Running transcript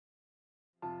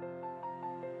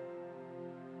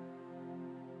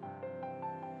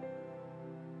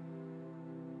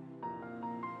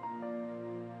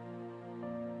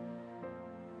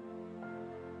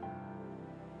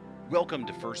Welcome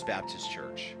to First Baptist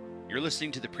Church. You're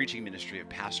listening to the preaching ministry of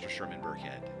Pastor Sherman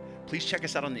Burkhead. Please check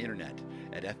us out on the internet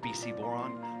at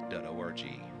fbcboron.org.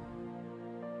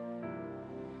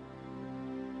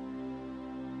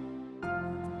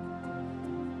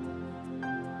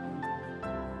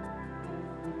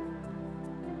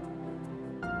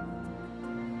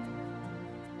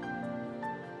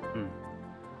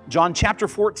 John chapter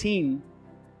 14,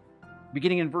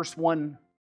 beginning in verse 1.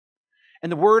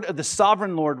 And the word of the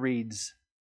sovereign Lord reads,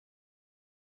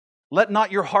 "Let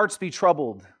not your hearts be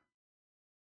troubled.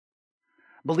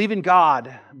 Believe in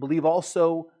God, believe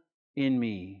also in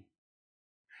me.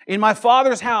 In my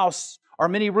Father's house are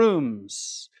many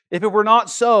rooms. If it were not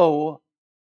so,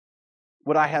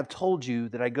 would I have told you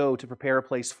that I go to prepare a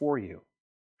place for you?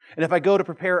 And if I go to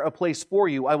prepare a place for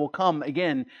you, I will come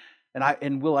again,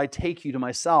 and will I take you to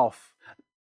myself,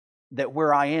 that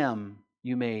where I am,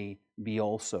 you may be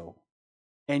also.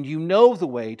 And you know the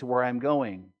way to where I'm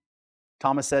going."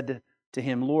 Thomas said to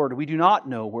him, "Lord, we do not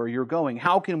know where you're going.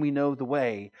 How can we know the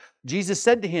way?" Jesus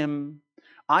said to him,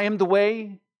 "I am the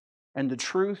way and the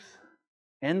truth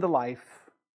and the life.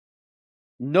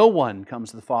 No one comes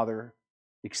to the Father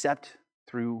except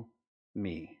through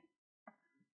me."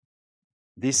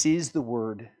 This is the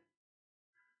word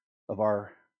of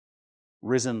our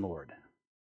risen Lord.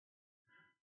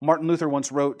 Martin Luther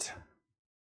once wrote,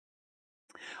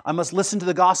 "I must listen to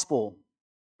the gospel.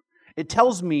 It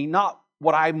tells me not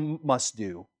what I must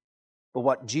do, but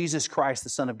what Jesus Christ, the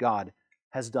Son of God,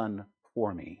 has done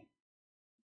for me."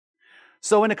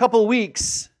 So in a couple of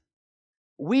weeks,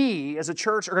 we as a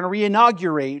church are going to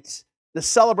re-inaugurate the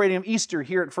celebrating of Easter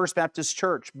here at First Baptist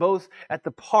Church, both at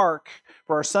the park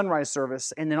for our sunrise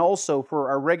service and then also for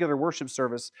our regular worship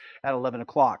service at 11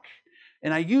 o'clock.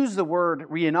 And I use the word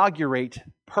re-inaugurate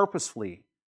purposefully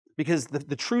because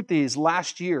the truth is,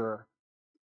 last year,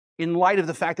 in light of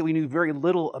the fact that we knew very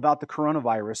little about the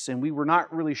coronavirus and we were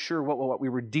not really sure what we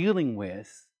were dealing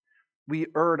with, we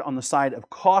erred on the side of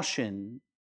caution.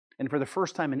 And for the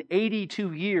first time in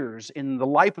 82 years in the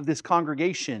life of this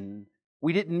congregation,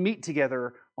 we didn't meet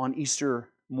together on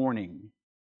Easter morning.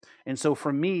 And so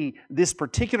for me, this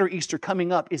particular Easter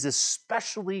coming up is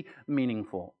especially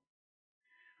meaningful.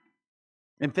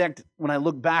 In fact, when I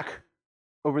look back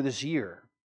over this year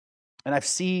and I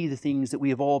see the things that we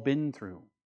have all been through,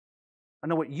 I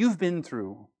know what you've been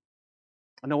through.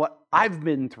 I know what I've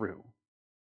been through.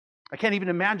 I can't even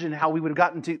imagine how we would have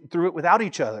gotten through it without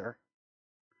each other.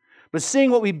 But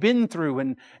seeing what we've been through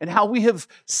and how we have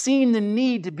seen the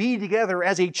need to be together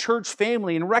as a church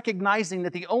family and recognizing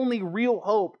that the only real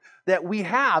hope that we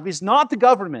have is not the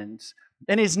government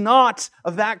and is not a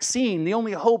vaccine. The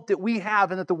only hope that we have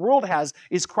and that the world has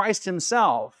is Christ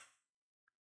Himself.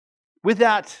 With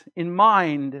that in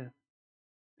mind,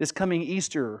 this coming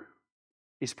Easter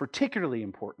is particularly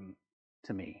important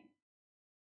to me.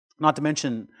 Not to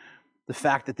mention the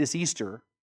fact that this Easter,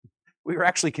 we are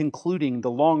actually concluding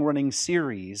the long-running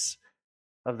series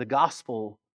of the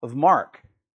Gospel of Mark,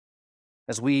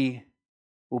 as we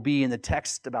will be in the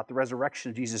text about the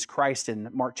resurrection of Jesus Christ in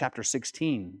Mark chapter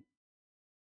 16.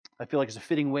 I feel like it's a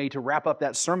fitting way to wrap up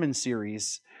that sermon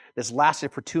series that's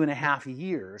lasted for 2.5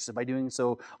 years by doing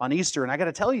so on Easter. And I got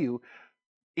to tell you,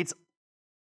 I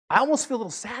almost feel a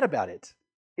little sad about it.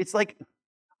 It's like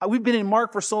we've been in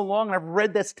Mark for so long, and I've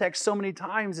read this text so many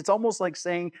times. It's almost like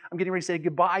saying, I'm getting ready to say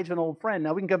goodbye to an old friend.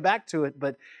 Now we can come back to it,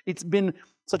 but it's been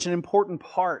such an important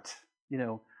part,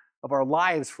 of our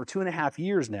lives for 2.5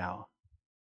 years now.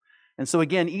 And so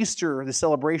again, Easter, the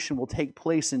celebration will take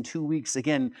place in 2 weeks,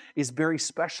 again, is very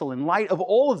special in light of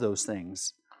all of those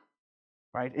things,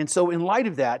 right? And so in light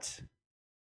of that,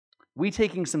 we are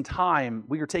taking some time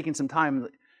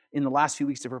in the last few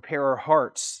weeks to prepare our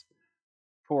hearts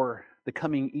for the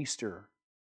coming Easter.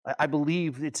 I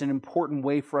believe it's an important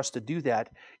way for us to do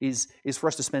that is for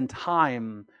us to spend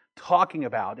time talking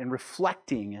about and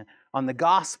reflecting on the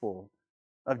gospel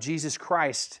of Jesus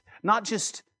Christ, not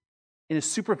just in a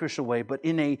superficial way, but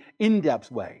in an in-depth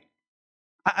way.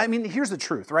 I mean, here's the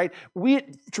truth, right? We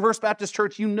at First Baptist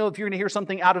Church, if you're going to hear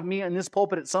something out of me in this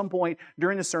pulpit at some point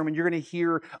during the sermon, you're going to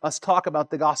hear us talk about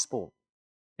the gospel.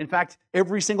 In fact,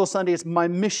 every single Sunday, it's my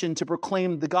mission to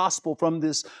proclaim the gospel from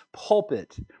this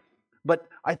pulpit. But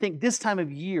I think this time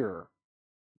of year,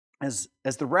 as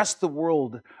the rest of the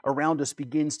world around us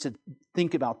begins to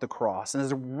think about the cross, and as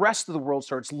the rest of the world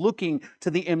starts looking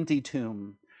to the empty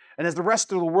tomb, and as the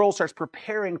rest of the world starts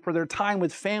preparing for their time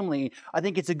with family, I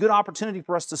think it's a good opportunity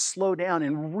for us to slow down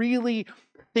and really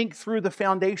think through the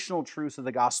foundational truths of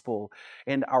the gospel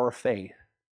and our faith.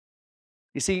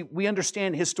 You see, we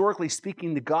understand, historically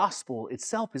speaking, the gospel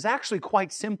itself is actually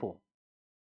quite simple.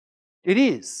 It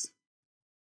is.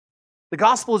 The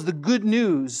gospel is the good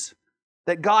news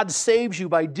that God saves you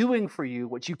by doing for you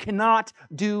what you cannot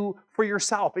do for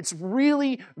yourself. It's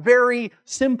really very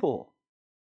simple.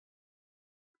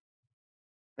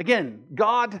 Again,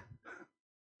 God,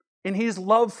 in His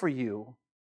love for you,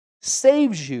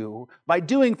 saves you by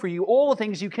doing for you all the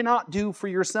things you cannot do for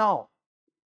yourself.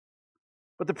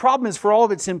 But the problem is, for all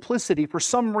of its simplicity, for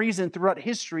some reason throughout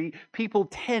history, people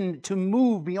tend to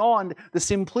move beyond the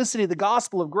simplicity of the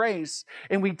gospel of grace,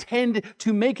 and we tend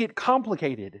to make it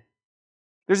complicated.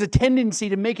 There's a tendency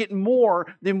to make it more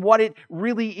than what it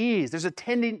really is. There's a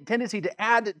tendency to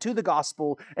add to the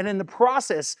gospel, and in the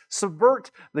process, subvert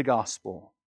the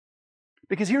gospel.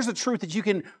 Because here's the truth that you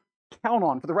can count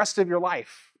on for the rest of your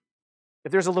life.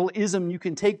 If there's a little ism you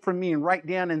can take from me and write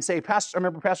down and say, I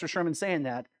remember Pastor Sherman saying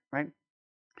that, right?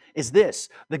 Is this: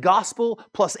 the gospel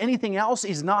plus anything else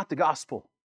is not the gospel,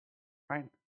 right?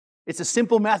 It's a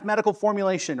simple mathematical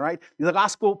formulation, right? The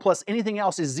gospel plus anything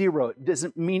else is zero. It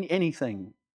doesn't mean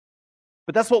anything.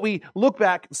 But that's what we look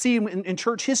back, see in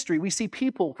church history. We see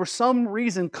people, for some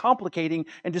reason, complicating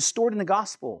and distorting the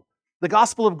gospel. The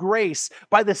gospel of grace,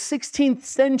 by the 16th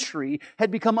century,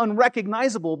 had become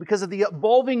unrecognizable because of the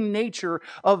evolving nature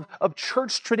of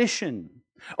church tradition.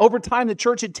 Over time, the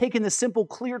church had taken the simple,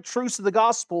 clear truths of the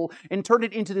gospel and turned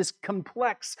it into this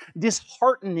complex,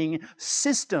 disheartening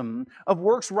system of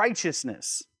works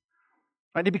righteousness.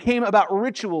 Right? It became about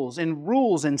rituals and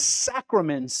rules and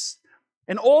sacraments,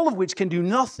 and all of which can do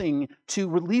nothing to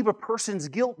relieve a person's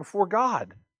guilt before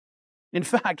God. In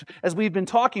fact, as we've been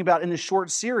talking about in this short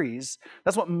series,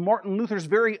 that's what Martin Luther's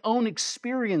very own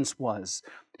experience was.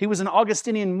 He was an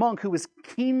Augustinian monk who was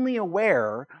keenly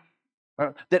aware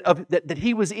that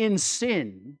he was in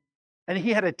sin, and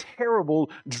he had a terrible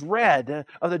dread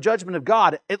of the judgment of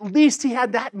God. At least he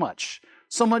had that much.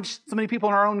 So many people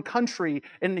in our own country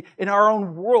and in our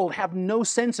own world have no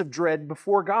sense of dread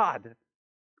before God.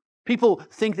 People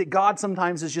think that God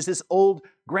sometimes is just this old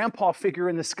grandpa figure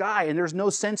in the sky, and there's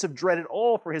no sense of dread at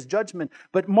all for His judgment.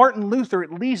 But Martin Luther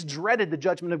at least dreaded the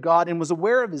judgment of God and was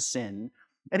aware of his sin,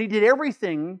 and he did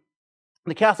everything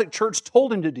the Catholic Church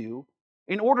told him to do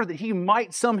in order that he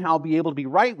might somehow be able to be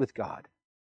right with God.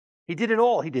 He did it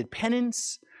all. He did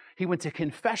penance. He went to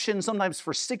confession, sometimes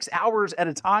for 6 hours at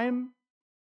a time.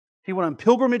 He went on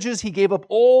pilgrimages. He gave up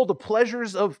all the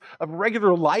pleasures of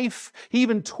regular life. He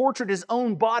even tortured his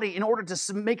own body in order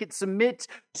to make it submit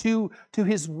to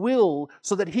his will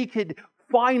so that he could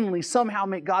finally somehow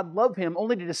make God love him,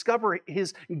 only to discover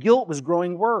his guilt was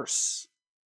growing worse.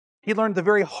 He learned the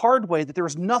very hard way that there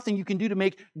was nothing you can do to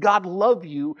make God love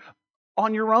you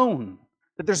on your own,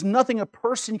 that there's nothing a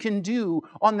person can do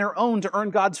on their own to earn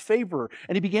God's favor.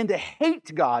 And he began to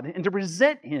hate God and to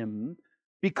resent Him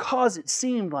because it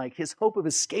seemed like his hope of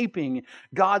escaping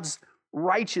God's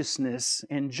righteousness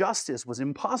and justice was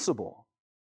impossible.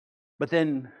 But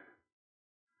then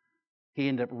he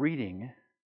ended up reading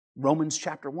Romans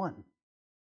chapter 1.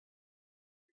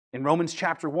 In Romans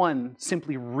chapter 1,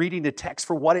 simply reading the text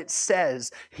for what it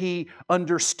says, he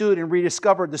understood and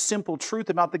rediscovered the simple truth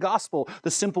about the gospel,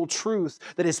 the simple truth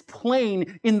that is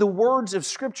plain in the words of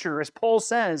Scripture. As Paul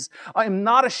says, I am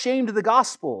not ashamed of the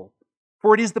gospel,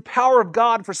 for it is the power of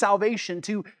God for salvation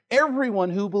to everyone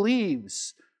who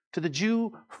believes, to the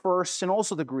Jew first and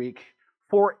also the Greek.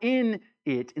 For in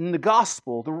it, in the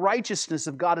gospel, the righteousness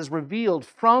of God is revealed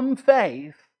from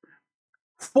faith,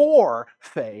 for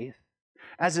faith.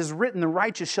 As is written, the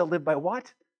righteous shall live by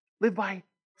what? Live by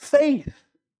faith.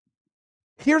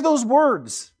 Hear those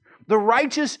words. The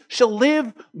righteous shall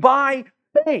live by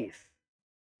faith.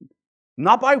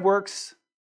 Not by works,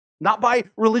 not by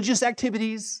religious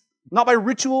activities, not by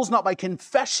rituals, not by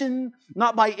confession,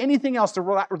 not by anything else. The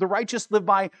righteous live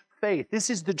by faith.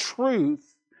 This is the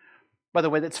truth, by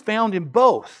the way, that's found in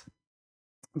both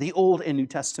the Old and New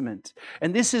Testament.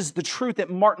 And this is the truth that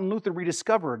Martin Luther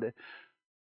rediscovered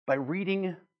by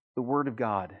reading the Word of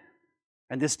God.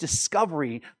 And this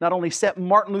discovery not only set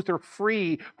Martin Luther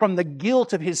free from the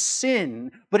guilt of his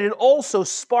sin, but it also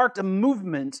sparked a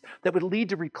movement that would lead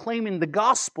to reclaiming the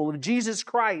gospel of Jesus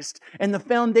Christ and the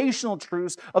foundational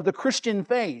truths of the Christian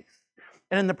faith.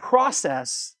 And in the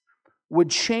process,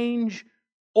 would change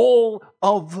all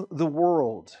of the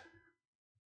world.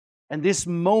 And this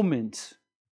moment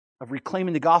of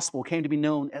reclaiming the gospel came to be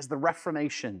known as the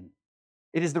Reformation.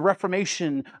 It is the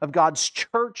reformation of God's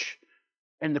church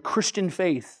and the Christian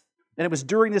faith. And it was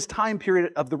during this time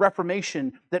period of the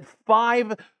Reformation that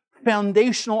 5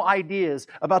 foundational ideas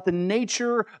about the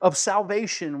nature of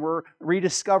salvation were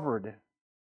rediscovered.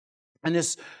 And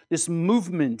this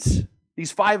movement,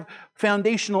 these 5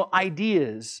 foundational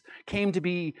ideas came to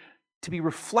be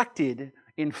reflected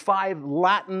in 5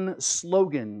 Latin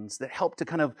slogans that help to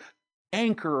kind of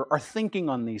anchor our thinking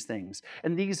on these things.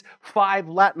 And these 5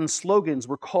 Latin slogans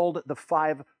were called the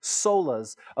 5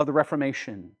 solas of the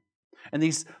Reformation. And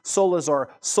these solas are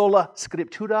sola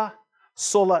scriptura,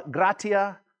 sola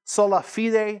gratia, sola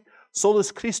fide,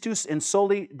 solus Christus, and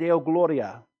soli Deo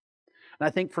gloria. And I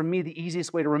think for me, the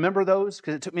easiest way to remember those,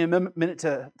 because it took me a minute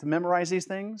to memorize these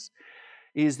things,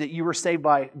 is that you were saved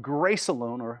by grace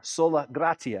alone, or sola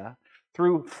gratia,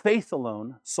 through faith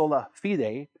alone, sola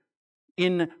fide,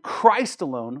 in Christ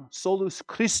alone, solus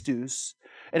Christus,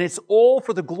 and it's all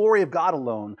for the glory of God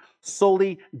alone,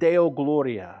 soli Deo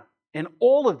gloria. And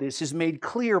all of this is made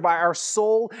clear by our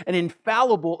sole and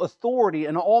infallible authority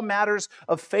in all matters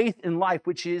of faith and life,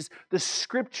 which is the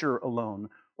Scripture alone,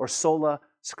 or sola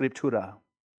scriptura.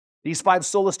 These 5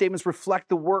 sola statements reflect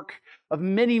the work of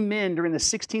many men during the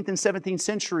 16th and 17th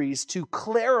centuries to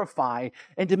clarify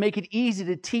and to make it easy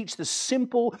to teach the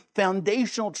simple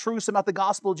foundational truths about the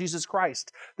gospel of Jesus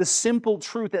Christ. The simple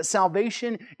truth that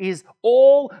salvation is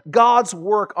all God's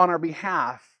work on our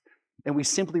behalf, and we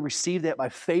simply receive that by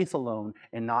faith alone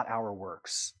and not our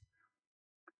works.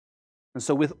 And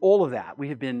so with all of that,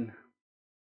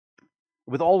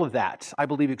 I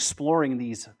believe exploring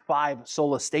these 5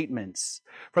 sola statements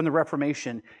from the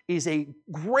Reformation is a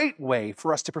great way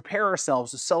for us to prepare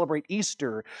ourselves to celebrate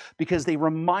Easter, because they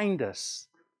remind us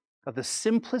of the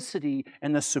simplicity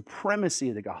and the supremacy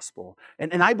of the gospel.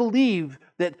 And I believe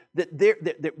that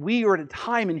we are at a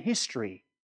time in history,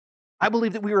 I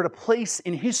believe that we are at a place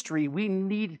in history we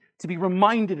need to be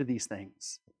reminded of these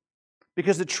things.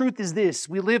 Because the truth is this: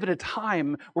 we live at a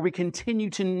time where we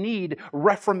continue to need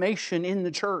reformation in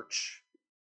the church.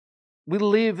 We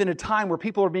live in a time where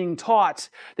people are being taught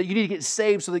that you need to get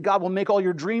saved so that God will make all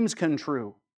your dreams come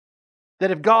true.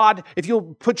 That if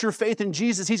you'll put your faith in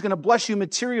Jesus, He's going to bless you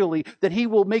materially, that He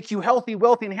will make you healthy,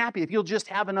 wealthy, and happy if you'll just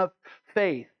have enough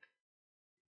faith.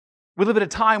 We live at a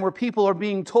time where people are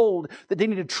being told that they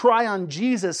need to try on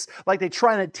Jesus like they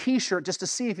try on a t-shirt just to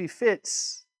see if He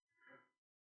fits.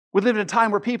 We live in a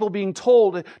time where people are being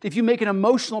told if you make an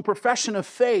emotional profession of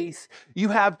faith, you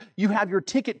have your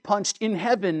ticket punched in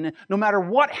heaven no matter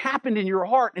what happened in your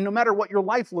heart and no matter what your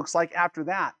life looks like after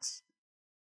that.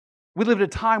 We live at a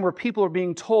time where people are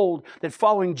being told that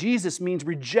following Jesus means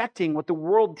rejecting what the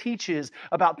world teaches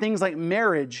about things like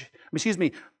marriage.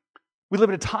 We live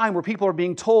at a time where people are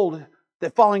being told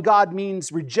that following God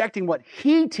means rejecting what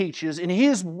He teaches in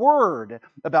His Word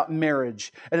about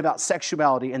marriage and about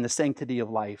sexuality and the sanctity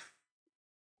of life.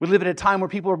 We live at a time where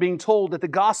people are being told that the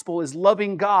gospel is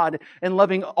loving God and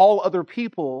loving all other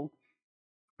people,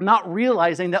 not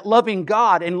realizing that loving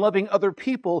God and loving other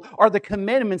people are the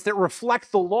commandments that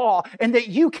reflect the law and that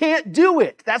you can't do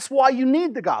it. That's why you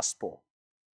need the gospel.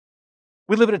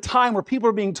 We live at a time where people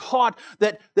are being taught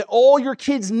that all your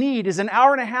kids need is an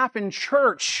hour and a half in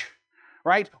church,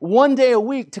 right? 1 day a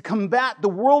week to combat the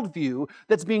worldview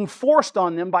that's being forced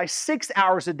on them by 6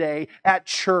 hours a day at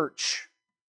church,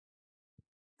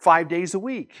 5 days a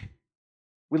week.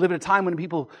 We live at a time when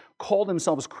people call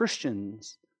themselves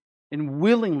Christians and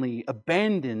willingly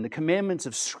abandon the commandments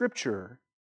of Scripture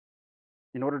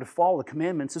in order to follow the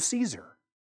commandments of Caesar.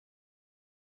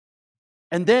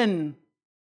 And then,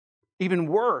 even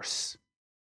worse,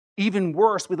 we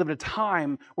live at a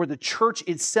time where the church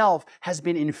itself has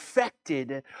been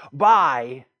infected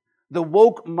by the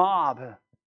woke mob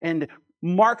and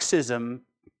Marxism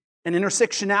and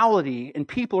intersectionality, and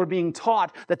people are being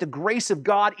taught that the grace of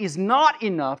God is not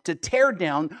enough to tear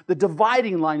down the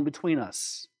dividing line between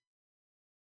us.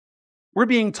 We're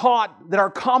being taught that our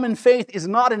common faith is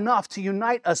not enough to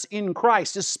unite us in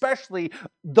Christ, especially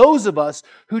those of us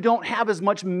who don't have as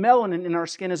much melanin in our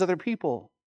skin as other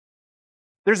people.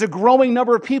 There's a growing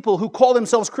number of people who call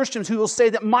themselves Christians who will say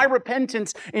that my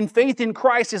repentance and faith in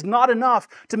Christ is not enough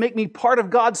to make me part of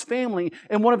God's family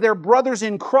and one of their brothers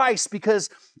in Christ, because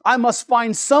I must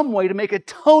find some way to make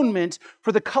atonement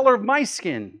for the color of my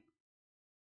skin.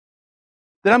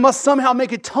 That I must somehow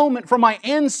make atonement for my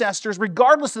ancestors,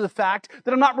 regardless of the fact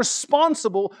that I'm not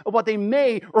responsible of what they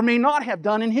may or may not have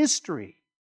done in history.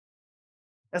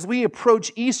 As we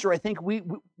approach Easter, I think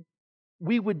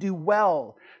we would do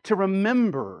well to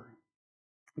remember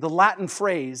the Latin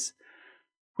phrase,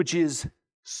 which is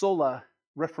sola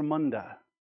reformanda,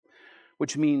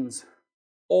 which means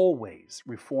always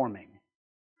reforming.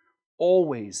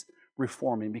 Always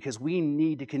reforming, because we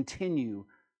need to continue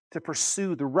to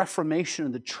pursue the reformation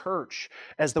of the church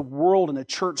as the world and the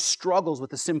church struggles with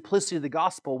the simplicity of the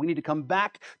gospel. We need to come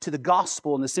back to the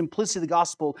gospel and the simplicity of the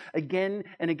gospel again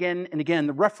and again and again.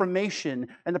 The reformation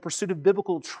and the pursuit of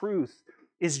biblical truth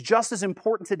is just as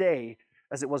important today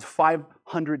as it was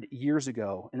 500 years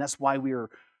ago. And that's why we are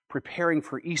preparing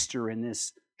for Easter in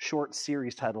this short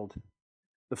series titled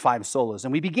The Five Solas.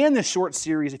 And we began this short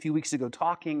series a few weeks ago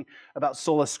talking about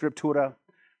Solus Scriptura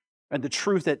and the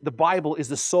truth that the Bible is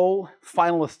the sole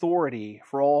final authority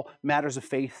for all matters of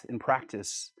faith and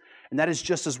practice. And that is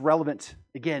just as relevant,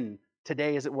 again,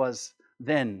 today as it was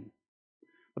then.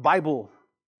 The Bible,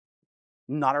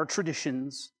 not our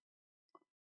traditions,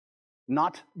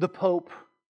 not the Pope,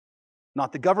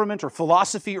 not the government or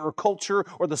philosophy or culture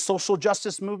or the social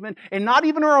justice movement, and not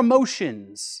even our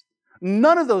emotions.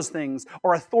 None of those things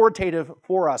are authoritative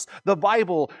for us. The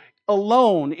Bible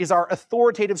alone is our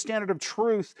authoritative standard of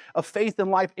truth, of faith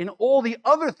and life, and all the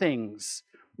other things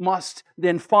must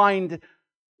then find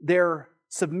their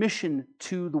submission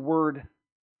to the Word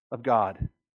of God.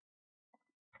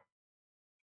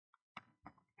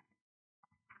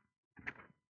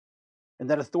 And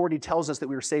that authority tells us that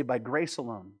we were saved by grace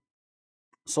alone.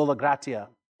 Sola gratia.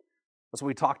 That's what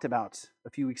we talked about a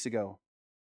few weeks ago.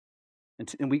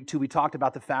 And in week 2, we talked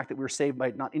about the fact that we were saved by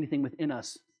not anything within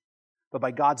us, but by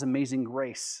God's amazing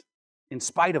grace in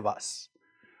spite of us.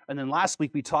 And then last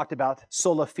week, we talked about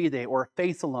sola fide, or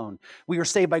faith alone. We are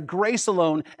saved by grace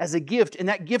alone as a gift, and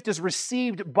that gift is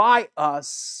received by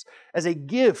us as a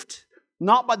gift,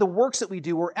 not by the works that we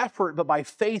do or effort, but by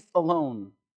faith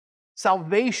alone.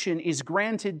 Salvation is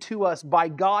granted to us by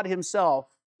God Himself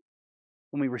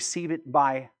when we receive it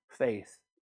by faith.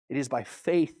 It is by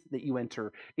faith that you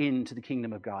enter into the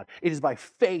kingdom of God. It is by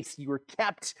faith you are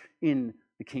kept in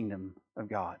the kingdom of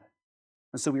God.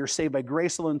 And so we are saved by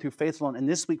grace alone, through faith alone. And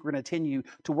this week we're going to continue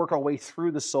to work our way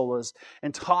through the solas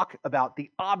and talk about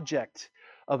the object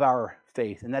of our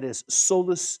faith, and that is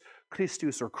Solus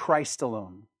Christus, or Christ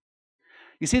alone.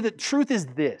 You see, the truth is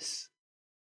this.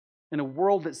 In a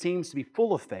world that seems to be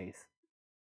full of faith,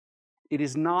 it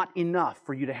is not enough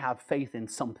for you to have faith in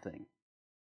something.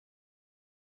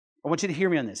 I want you to hear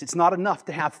me on this. It's not enough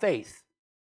to have faith.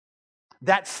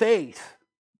 That faith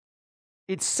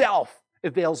itself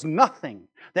avails nothing.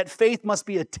 That faith must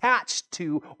be attached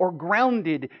to or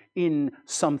grounded in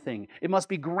something. It must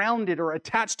be grounded or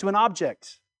attached to an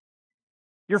object.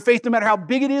 Your faith, no matter how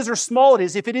big it is or small it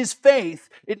is, if it is faith,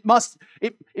 it must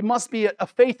be a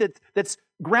faith that's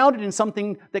grounded in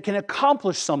something that can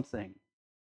accomplish something.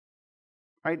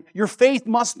 Right? Your faith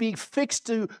must be fixed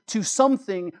to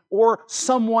something or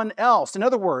someone else. In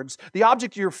other words, the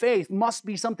object of your faith must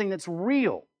be something that's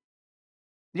real.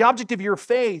 The object of your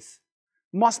faith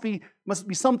must be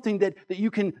something that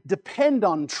you can depend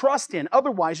on, trust in.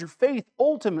 Otherwise, your faith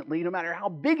ultimately, no matter how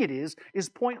big it is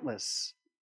pointless.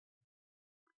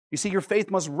 You see, your faith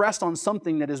must rest on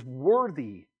something that is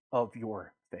worthy of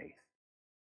your faith.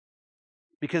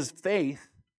 Because faith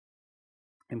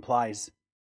implies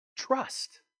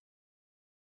trust.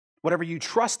 Whatever you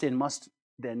trust in must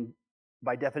then,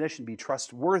 by definition, be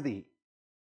trustworthy.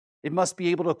 It must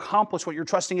be able to accomplish what you're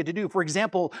trusting it to do. For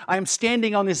example, I am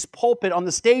standing on this pulpit on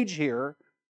the stage here,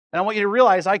 and I want you to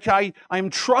realize I am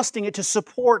trusting it to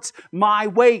support my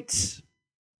weight.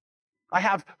 I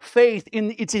have faith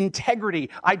in its integrity.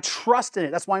 I trust in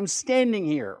it. That's why I'm standing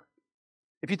here.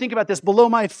 If you think about this, below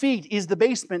my feet is the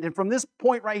basement, and from this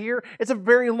point right here, it's a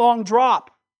very long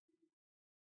drop.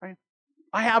 Right?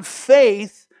 I have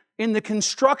faith in the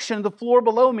construction of the floor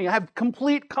below me. I have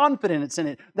complete confidence in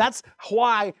it. That's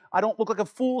why I don't look like a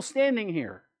fool standing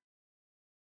here.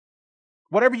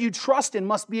 Whatever you trust in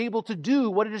must be able to do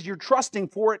what it is you're trusting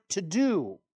for it to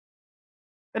do.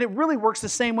 And it really works the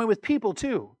same way with people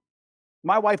too.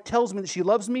 My wife tells me that she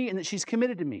loves me and that she's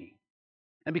committed to me.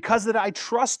 And because of that, I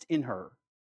trust in her.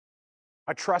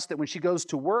 I trust that when she goes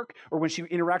to work or when she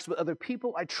interacts with other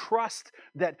people, I trust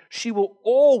that she will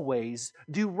always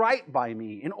do right by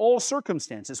me in all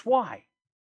circumstances. Why?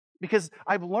 Because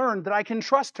I've learned that I can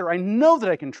trust her. I know that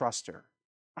I can trust her.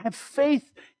 I have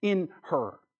faith in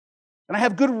her. And I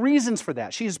have good reasons for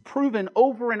that. She has proven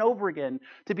over and over again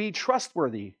to be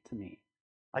trustworthy to me.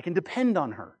 I can depend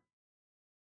on her.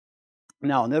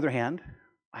 Now, on the other hand,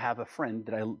 I have a friend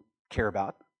that I care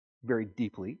about very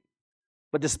deeply.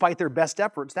 But despite their best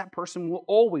efforts, that person will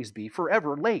always be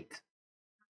forever late.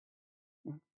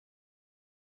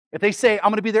 If they say, I'm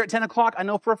going to be there at 10 o'clock, I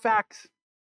know for a fact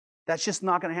that's just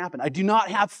not going to happen. I do not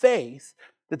have faith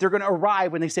that they're going to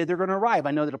arrive when they say they're going to arrive.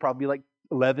 I know that it'll probably be like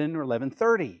 11 or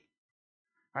 11:30.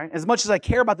 Right? As much as I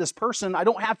care about this person, I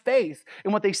don't have faith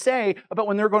in what they say about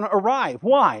when they're going to arrive.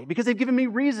 Why? Because they've given me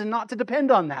reason not to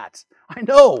depend on that. I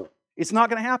know it's not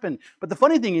going to happen. But the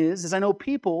funny thing is I know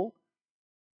people,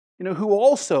 who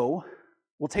also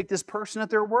will take this person at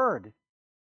their word.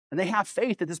 And they have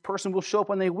faith that this person will show up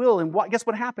when they will. And guess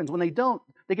what happens? When they don't,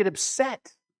 they get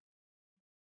upset.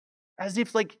 as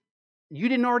if like you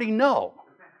didn't already know.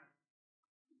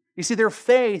 You see, their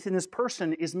faith in this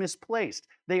person is misplaced.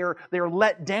 They are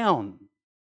let down.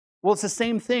 Well, it's the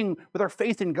same thing with our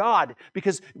faith in God,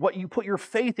 because what you put your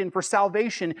faith in for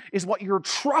salvation is what you're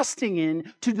trusting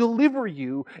in to deliver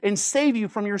you and save you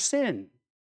from your sin.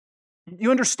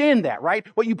 You understand that, right?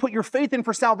 What you put your faith in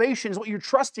for salvation is what you're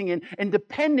trusting in and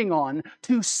depending on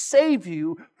to save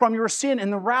you from your sin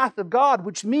and the wrath of God,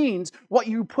 which means what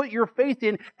you put your faith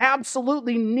in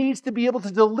absolutely needs to be able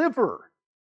to deliver.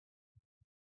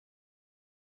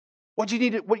 What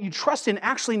you trust in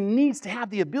actually needs to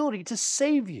have the ability to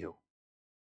save you.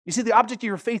 You see, the object of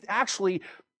your faith actually,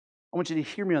 I want you to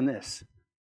hear me on this.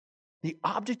 The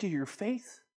object of your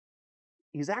faith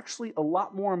is actually a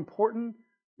lot more important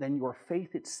than your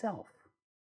faith itself.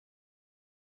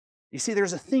 You see,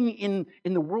 there's a thing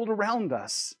in the world around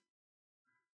us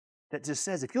that just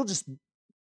says, if you'll just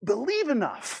believe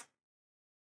enough.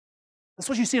 That's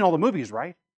what you see in all the movies,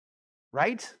 right?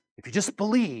 Right? If you just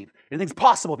believe, anything's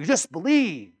possible. If you just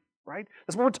believe, right?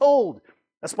 That's what we're told.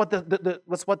 That's what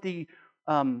the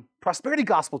prosperity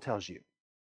gospel tells you.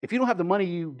 If you don't have the money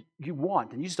you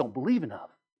want, then you just don't believe enough.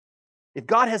 If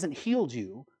God hasn't healed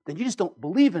you, then you just don't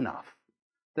believe enough.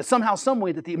 That somehow, some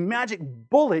way, that the magic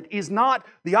bullet is not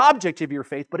the object of your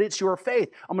faith, but it's your faith.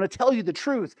 I'm going to tell you the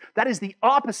truth. That is the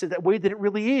opposite, that way that it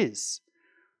really is.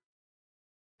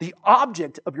 The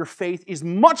object of your faith is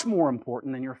much more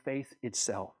important than your faith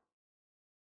itself.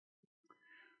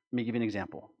 Let me give you an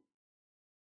example.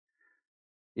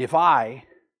 If I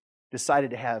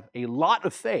decided to have a lot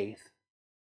of faith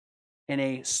in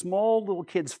a small little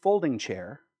kid's folding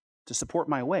chair to support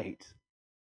my weight,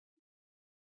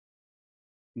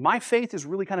 my faith is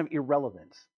really kind of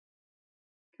irrelevant.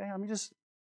 Okay, there's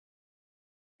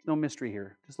no mystery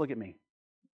here. Just look at me.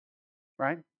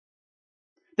 Right?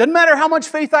 Doesn't matter how much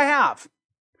faith I have.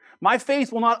 My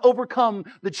faith will not overcome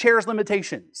the chair's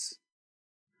limitations.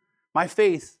 My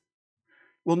faith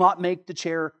will not make the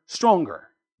chair stronger.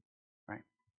 Right?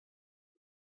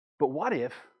 But what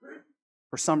if,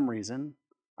 for some reason,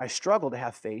 I struggle to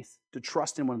have faith to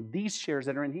trust in one of these chairs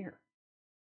that are in here?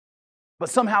 But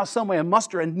somehow, some way, I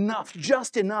muster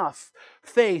just enough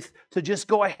faith to just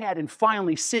go ahead and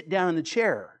finally sit down in the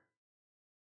chair.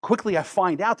 Quickly, I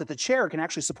find out that the chair can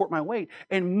actually support my weight,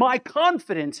 and my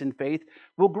confidence in faith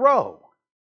will grow.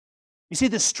 You see,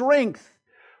 the strength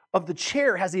of the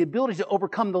chair has the ability to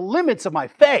overcome the limits of my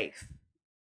faith.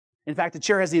 In fact, the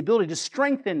chair has the ability to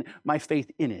strengthen my faith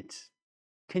in it.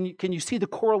 Can you see the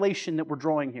correlation that we're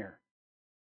drawing here?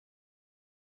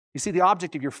 You see, the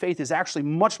object of your faith is actually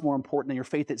much more important than your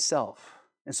faith itself.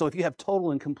 And so if you have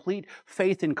total and complete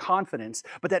faith and confidence,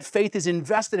 but that faith is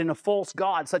invested in a false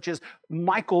god, such as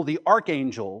Michael the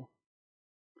archangel,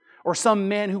 or some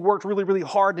man who worked really, really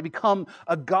hard to become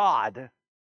a god,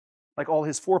 like all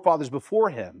his forefathers before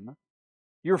him,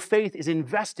 your faith is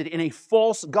invested in a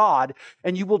false god,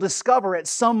 and you will discover at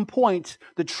some point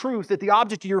the truth that the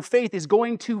object of your faith is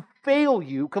going to fail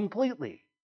you completely.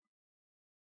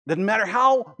 Doesn't matter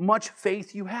how much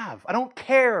faith you have. I don't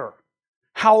care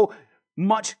how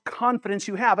much confidence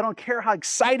you have. I don't care how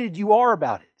excited you are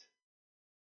about it.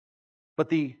 But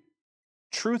the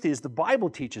truth is, the Bible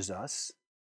teaches us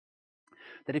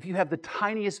that if you have the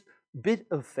tiniest bit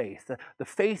of faith, the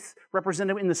faith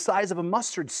represented in the size of a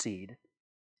mustard seed,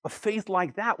 a faith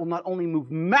like that will not only move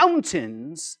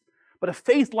mountains, but a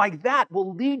faith like that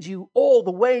will lead you all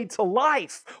the way to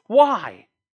life. Why?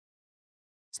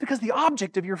 It's because the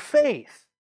object of your faith.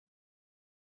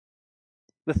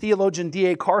 The theologian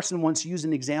D.A. Carson once used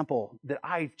an example that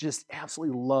I just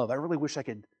absolutely love. I really wish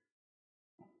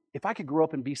if I could grow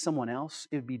up and be someone else,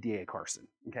 it would be D.A. Carson,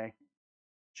 okay?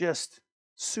 Just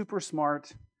super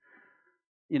smart,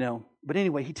 But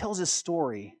anyway, he tells this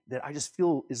story that I just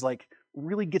feel is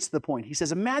really gets to the point. He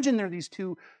says, imagine there are these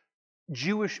two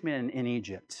Jewish men in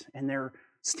Egypt, and they're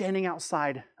standing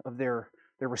outside of their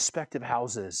respective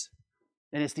houses.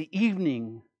 And it's the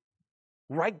evening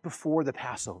right before the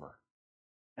Passover.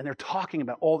 And they're talking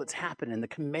about all that's happened and the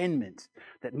commandment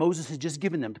that Moses has just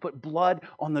given them to put blood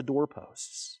on the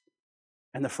doorposts.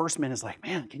 And the first man is like,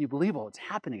 man, can you believe all that's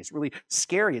happening? It's really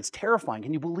scary. It's terrifying.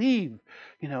 Can you believe,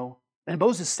 And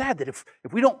Moses said that if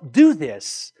we don't do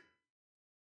this,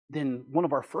 then one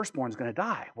of our firstborn is going to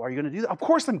die. Well, are you going to do that? Of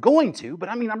course I'm going to, but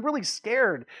I'm really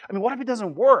scared. What if it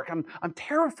doesn't work? I'm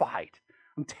terrified.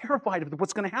 I'm terrified of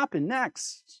what's going to happen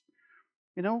next.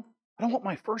 I don't want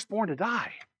my firstborn to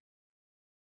die.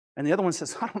 And the other one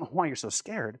says, I don't know why you're so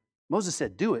scared. Moses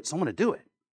said, do it, so I'm going to do it.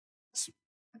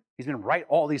 He's been right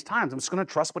all these times. I'm just going to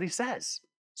trust what he says.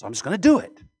 So I'm just going to do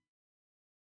it.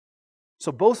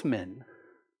 So both men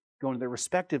going to their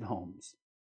respective homes.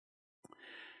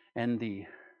 And the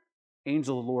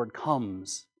angel of the Lord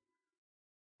comes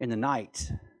in the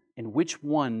night. And which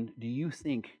one do you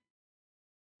think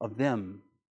of them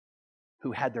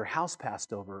who had their house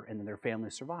passed over and then their family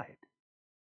survived?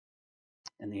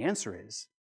 And the answer is,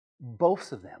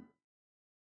 both of them.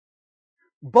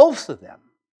 Both of them.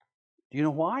 Do you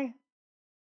know why?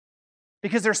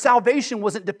 Because their salvation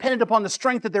wasn't dependent upon the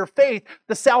strength of their faith.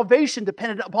 The salvation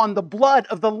depended upon the blood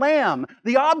of the Lamb,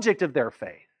 the object of their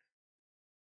faith.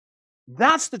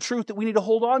 That's the truth that we need to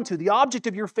hold on to. The object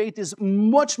of your faith is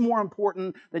much more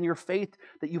important than your faith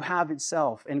that you have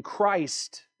itself. And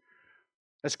Christ,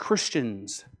 as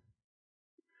Christians,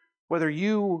 whether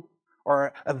you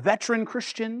are a veteran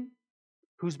Christian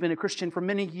who's been a Christian for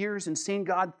many years and seen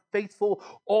God faithful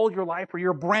all your life, or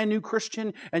you're a brand new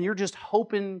Christian and you're just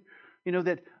hoping,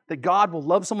 that God will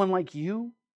love someone like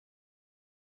you,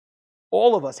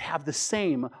 all of us have the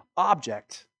same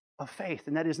object of faith,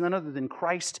 and that is none other than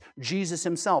Christ Jesus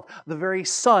himself, the very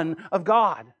Son of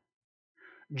God.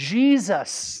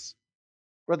 Jesus,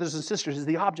 brothers and sisters, is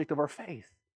the object of our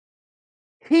faith.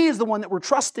 He is the one that we're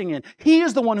trusting in. He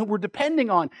is the one who we're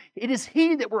depending on. It is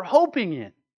He that we're hoping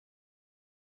in.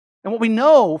 And what we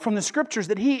know from the Scriptures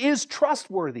that He is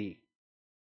trustworthy.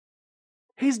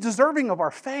 He's deserving of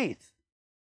our faith.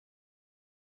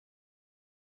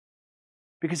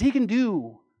 Because He can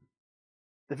do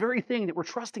the very thing that we're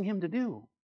trusting Him to do.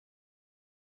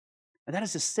 And that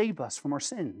is to save us from our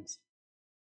sins.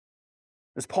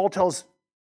 As Paul tells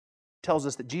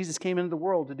us that Jesus came into the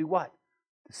world to do what?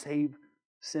 To save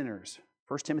sinners.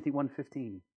 1 Timothy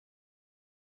 1:15.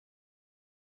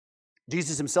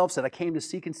 Jesus himself said, I came to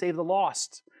seek and save the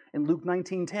lost in Luke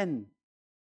 19:10.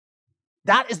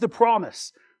 That is the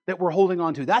promise that we're holding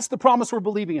on to. That's the promise we're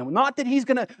believing in. Not that He's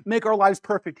going to make our lives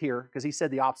perfect here, because He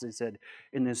said the opposite. He said,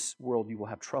 in this world you will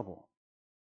have trouble.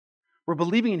 We're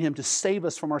believing in Him to save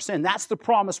us from our sin. That's the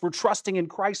promise we're trusting in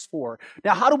Christ for.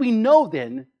 Now, how do we know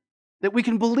then that we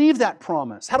can believe that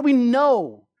promise? How do we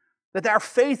know that our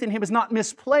faith in Him is not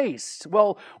misplaced?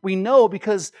 Well, we know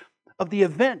because of the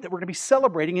event that we're going to be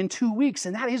celebrating in 2 weeks,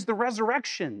 and that is the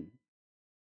resurrection.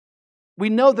 We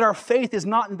know that our faith is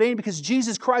not in vain because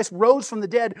Jesus Christ rose from the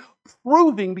dead,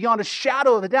 proving beyond a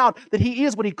shadow of a doubt that He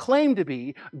is what He claimed to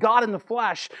be, God in the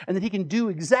flesh, and that He can do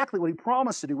exactly what He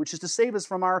promised to do, which is to save us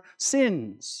from our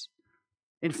sins.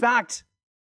 In fact,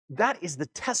 that is the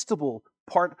testable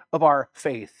part of our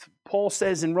faith. Paul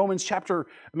says in 1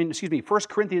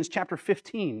 Corinthians chapter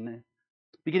 15,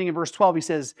 beginning in verse 12, he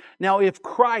says, now if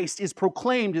Christ is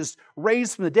proclaimed as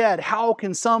raised from the dead, how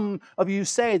can some of you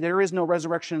say there is no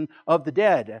resurrection of the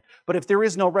dead? But if there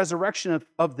is no resurrection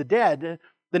of the dead,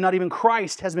 then not even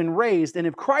Christ has been raised. And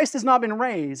if Christ has not been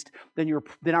raised, then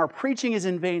our preaching is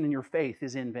in vain and your faith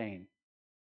is in vain.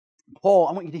 Paul,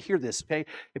 I want you to hear this, okay?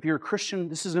 If you're a Christian,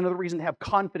 this is another reason to have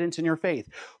confidence in your faith.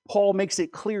 Paul makes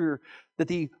it clear that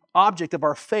the object of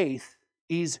our faith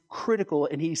is critical,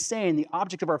 and he's saying the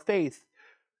object of our faith,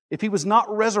 if He was not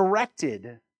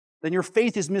resurrected, then your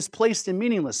faith is misplaced and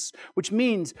meaningless, which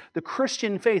means the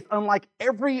Christian faith, unlike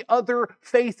every other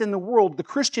faith in the world, the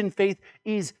Christian faith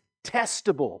is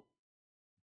testable.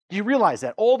 Do you realize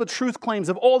that? All the truth claims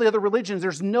of all the other religions,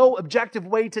 there's no objective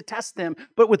way to test them,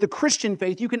 but with the Christian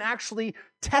faith, you can actually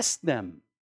test them.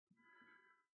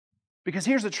 Because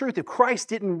here's the truth, if Christ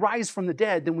didn't rise from the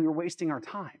dead, then we were wasting our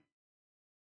time.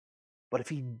 But if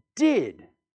He did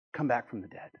come back from the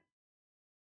dead,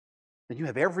 then you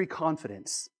have every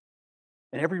confidence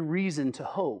and every reason to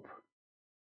hope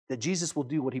that Jesus will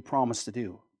do what He promised to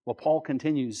do. Well, Paul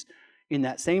continues in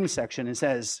that same section and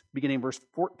says, beginning in verse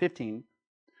 15,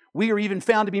 we are even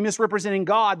found to be misrepresenting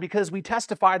God because we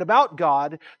testified about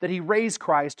God that He raised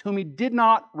Christ, whom He did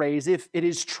not raise, if it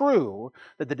is true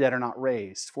that the dead are not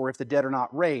raised. For if the dead are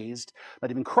not raised,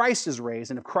 not even Christ is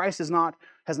raised. And if Christ has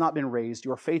not been raised,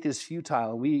 your faith is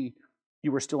futile, and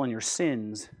you are still in your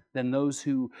sins. Then those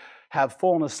who have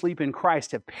fallen asleep in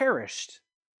Christ have perished.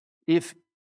 If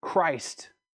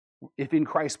in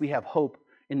Christ we have hope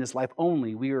in this life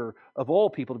only, we are of all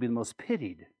people to be the most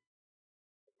pitied.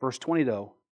 Verse 20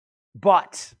 though,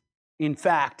 but in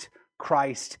fact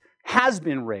Christ has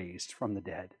been raised from the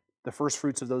dead, the first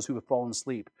fruits of those who have fallen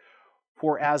asleep.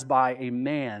 For as by a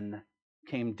man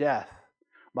came death,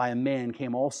 by a man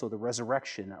came also the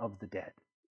resurrection of the dead.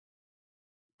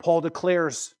 Paul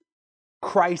declares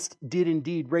Christ did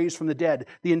indeed raise from the dead.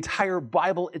 The entire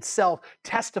Bible itself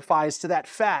testifies to that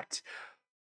fact.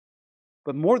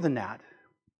 But more than that,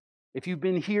 if you've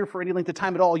been here for any length of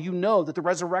time at all, you know that the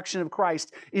resurrection of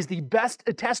Christ is the best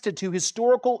attested to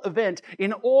historical event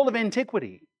in all of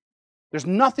antiquity. There's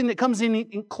nothing that comes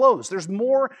in close. There's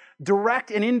more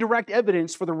direct and indirect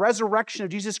evidence for the resurrection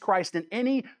of Jesus Christ than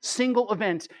any single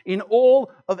event in all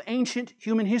of ancient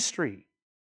human history.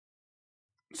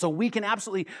 So we can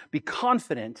absolutely be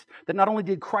confident that not only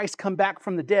did Christ come back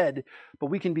from the dead, but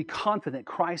we can be confident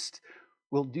Christ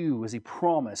will do as He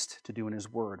promised to do in His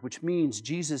Word, which means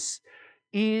Jesus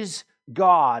is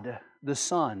God the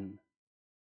Son,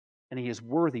 and He is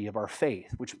worthy of our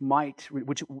faith,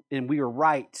 and we are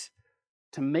right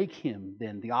to make Him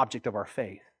then the object of our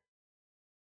faith.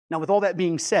 Now, with all that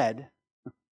being said,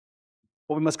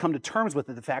 what we must come to terms with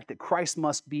is the fact that Christ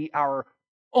must be our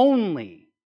only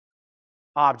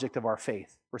object of our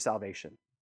faith for salvation.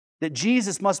 That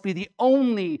Jesus must be the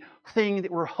only thing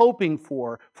that we're hoping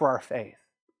for our faith.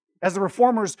 As the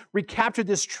Reformers recaptured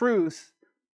this truth,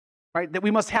 right, that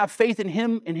we must have faith in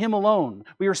Him alone.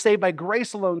 We are saved by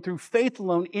grace alone, through faith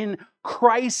alone, in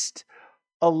Christ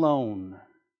alone.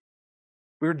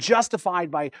 We are justified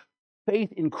by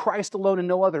faith in Christ alone and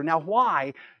no other. Now,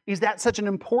 why is that such an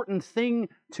important thing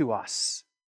to us?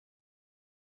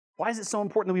 Why is it so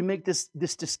important that we make this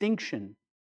distinction?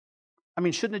 I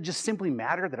mean, shouldn't it just simply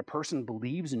matter that a person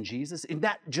believes in Jesus? Isn't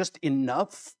that just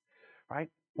enough, right?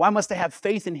 Why must I have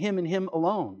faith in Him and Him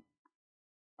alone?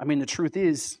 I mean, the truth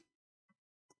is,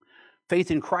 faith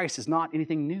in Christ is not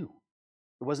anything new.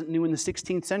 It wasn't new in the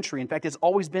 16th century. In fact, it's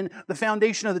always been the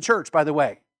foundation of the church, by the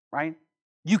way, right?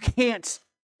 You can't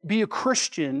be a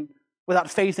Christian without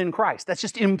faith in Christ. That's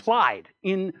just implied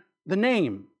in the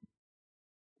name.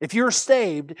 If you're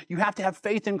saved, you have to have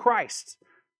faith in Christ.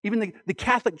 Even the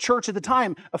Catholic Church at the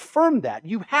time affirmed that.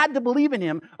 You had to believe in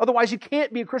Him, otherwise you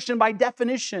can't be a Christian by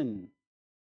definition.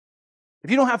 If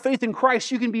you don't have faith in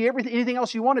Christ, you can be anything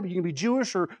else you want to be. You can be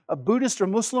Jewish or a Buddhist or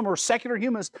Muslim or secular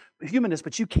humanist,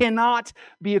 but you cannot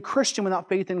be a Christian without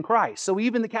faith in Christ. So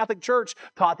even the Catholic Church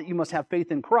taught that you must have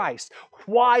faith in Christ.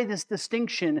 Why this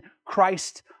distinction,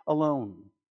 Christ alone?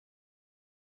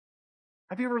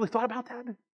 Have you ever really thought about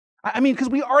that? I mean, because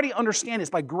we already understand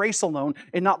it's by grace alone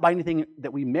and not by anything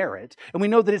that we merit. And we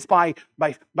know that it's by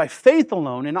faith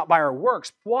alone and not by our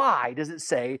works. Why does it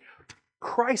say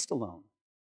Christ alone?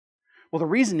 Well, the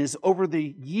reason is over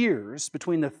the years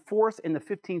between the 4th and the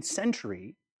 15th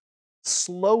century,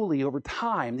 slowly over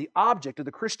time, the object of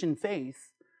the Christian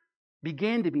faith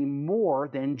began to be more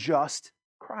than just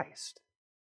Christ.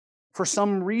 For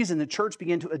some reason, the church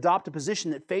began to adopt a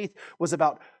position that faith was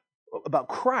about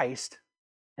Christ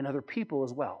and other people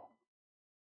as well.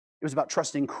 It was about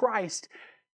trusting Christ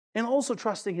and also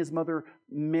trusting His mother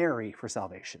Mary for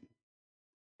salvation.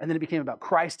 And then it became about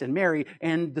Christ and Mary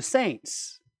and the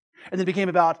saints. And then it became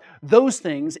about those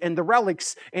things and the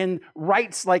relics and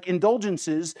rites like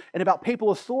indulgences and about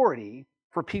papal authority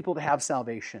for people to have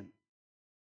salvation.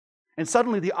 And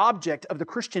suddenly the object of the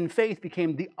Christian faith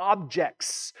became the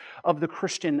objects of the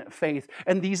Christian faith.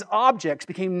 And these objects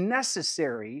became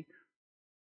necessary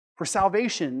for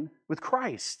salvation with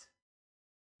Christ.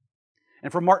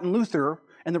 And for Martin Luther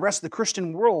and the rest of the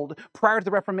Christian world prior to the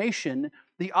Reformation,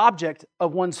 the object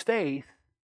of one's faith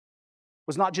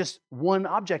was not just one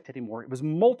object anymore. It was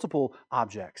multiple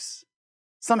objects.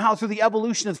 Somehow through the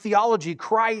evolution of theology,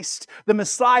 Christ, the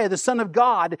Messiah, the Son of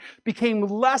God, became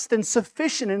less than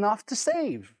sufficient enough to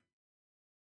save.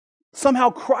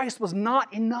 Somehow Christ was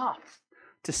not enough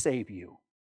to save you.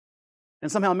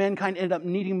 And somehow mankind ended up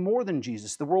needing more than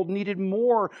Jesus. The world needed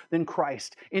more than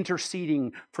Christ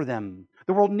interceding for them.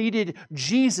 The world needed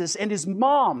Jesus and His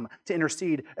mom to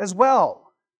intercede as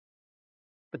well.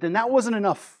 But then that wasn't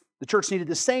enough. The church needed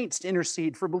the saints to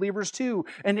intercede for believers too,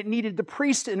 and it needed the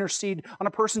priest to intercede on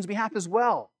a person's behalf as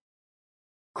well.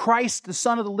 Christ, the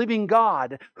Son of the living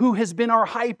God, who has been our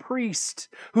high priest,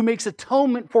 who makes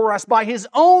atonement for us by His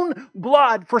own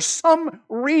blood, for some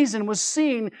reason was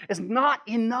seen as not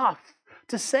enough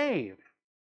to save.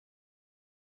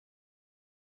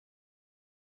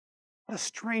 What a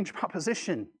strange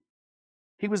proposition.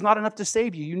 He was not enough to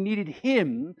save you. You needed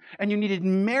Him, and you needed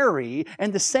Mary,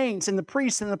 and the saints, and the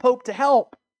priests, and the Pope to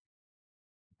help.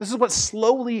 This is what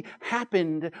slowly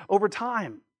happened over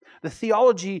time. The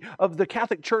theology of the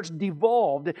Catholic Church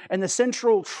devolved, and the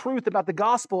central truth about the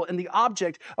gospel and the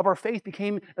object of our faith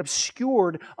became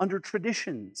obscured under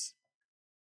traditions.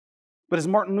 But as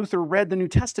Martin Luther read the New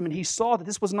Testament, he saw that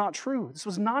this was not true. This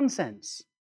was nonsense.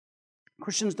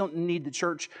 Christians don't need the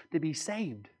church to be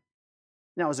saved.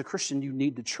 Now, as a Christian, you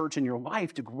need the church in your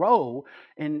life to grow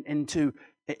and to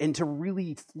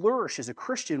really flourish as a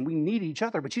Christian. We need each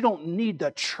other, but you don't need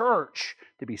the church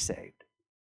to be saved.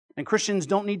 And Christians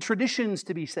don't need traditions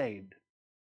to be saved.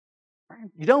 Right?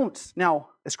 You don't. Now,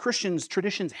 as Christians,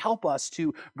 traditions help us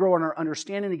to grow in our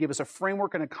understanding. They give us a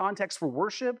framework and a context for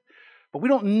worship. But we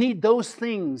don't need those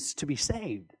things to be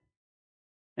saved.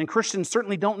 And Christians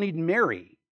certainly don't need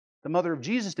Mary, the mother of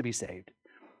Jesus, to be saved.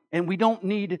 And we don't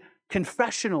need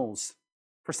confessionals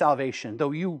for salvation,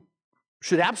 though you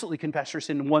should absolutely confess your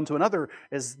sin one to another,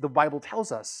 as the Bible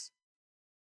tells us.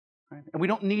 Right? And we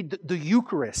don't need the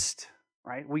Eucharist,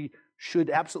 right? We should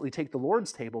absolutely take the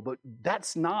Lord's table, but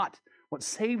that's not what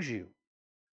saves you,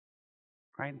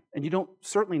 right? And you don't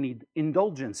certainly need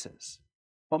indulgences.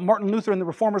 What Martin Luther and the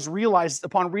Reformers realized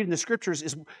upon reading the Scriptures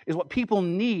is what people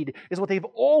need, is what they've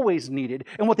always needed,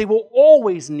 and what they will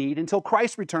always need until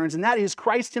Christ returns, and that is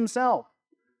Christ Himself.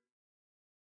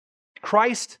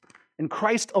 Christ and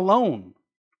Christ alone.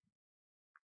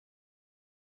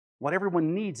 What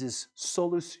everyone needs is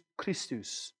Solus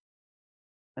Christus.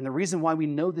 And the reason why we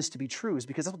know this to be true is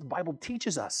because that's what the Bible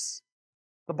teaches us.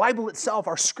 The Bible itself,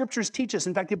 our Scriptures teach us.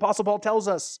 In fact, the Apostle Paul tells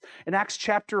us in Acts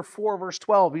chapter 4, verse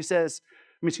 12, he says,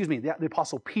 the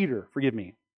Apostle Peter, forgive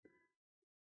me.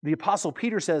 The Apostle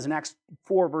Peter says in Acts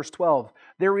 4, verse 12,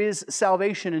 there is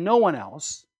salvation in no one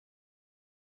else,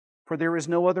 for there is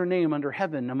no other name under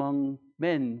heaven among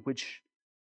men which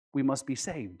we must be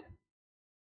saved.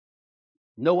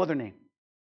 No other name.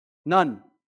 None.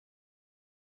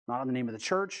 Not in the name of the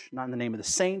church, not in the name of the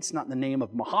saints, not in the name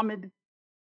of Muhammad,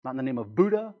 not in the name of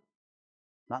Buddha,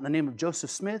 not in the name of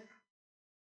Joseph Smith,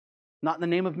 not in the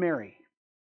name of Mary.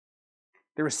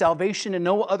 There is salvation in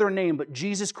no other name but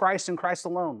Jesus Christ and Christ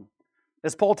alone.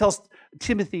 As Paul tells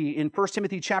Timothy in 1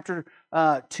 Timothy chapter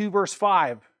 2, verse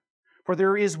 5, for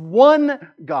there is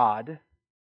one God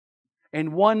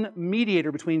and one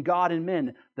mediator between God and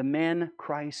men, the man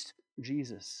Christ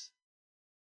Jesus.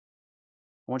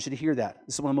 I want you to hear that.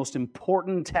 This is one of the most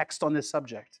important texts on this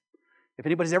subject. If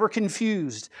anybody's ever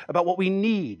confused about what we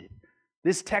need,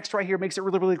 this text right here makes it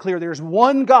really, really clear. There's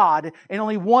one God and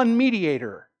only one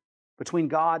mediator between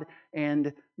God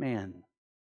and man.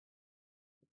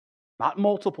 Not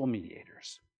multiple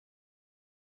mediators.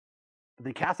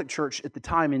 The Catholic Church at the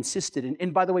time insisted,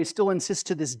 and by the way, still insists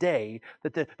to this day,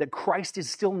 that Christ is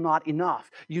still not enough.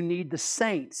 You need the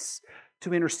saints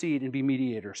to intercede and be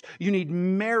mediators. You need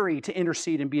Mary to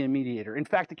intercede and be a mediator. In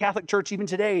fact, the Catholic Church even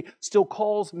today still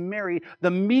calls Mary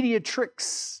the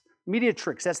mediatrix.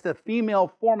 Mediatrix, that's the female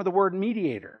form of the word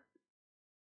mediator.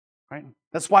 Right?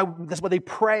 That's why they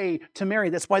pray to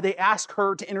Mary. That's why they ask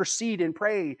her to intercede and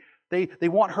pray. They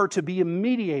want her to be a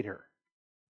mediator.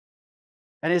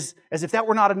 And as if that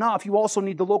were not enough, you also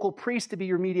need the local priest to be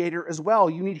your mediator as well.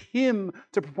 You need him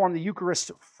to perform the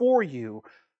Eucharist for you.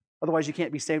 Otherwise, you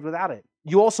can't be saved without it.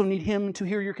 You also need him to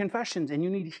hear your confessions, and you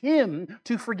need him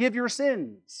to forgive your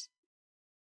sins.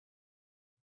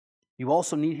 You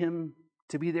also need him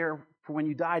to be there for when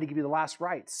you die to give you the last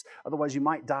rites. Otherwise, you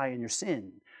might die in your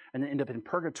sin and then end up in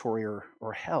purgatory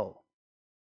or hell.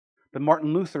 But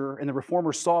Martin Luther and the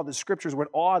Reformers saw the Scriptures were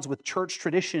at odds with church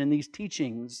tradition in these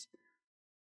teachings.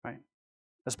 Right?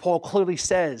 As Paul clearly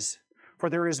says, for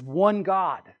there is one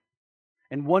God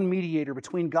and one mediator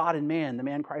between God and man, the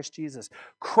man Christ Jesus.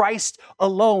 Christ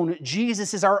alone,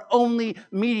 Jesus is our only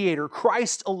mediator.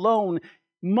 Christ alone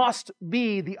must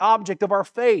be the object of our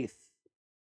faith,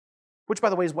 which, by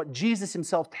the way, is what Jesus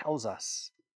himself tells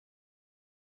us.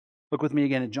 Look with me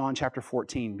again at John chapter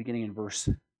 14, beginning in verse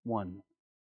 1.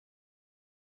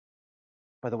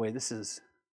 By the way, this is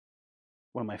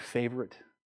one of my favorite.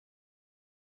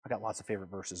 I got lots of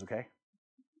favorite verses, okay?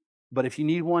 But if you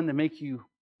need one to make you,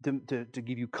 to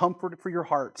give you comfort for your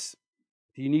hearts,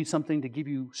 if you need something to give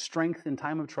you strength in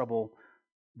time of trouble,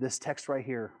 this text right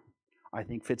here, I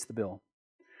think, fits the bill.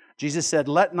 Jesus said,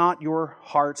 let not your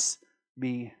hearts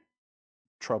be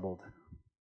troubled.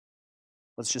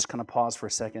 Let's just kind of pause for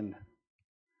a second.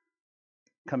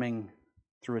 Coming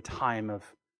through a time of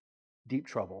deep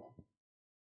trouble.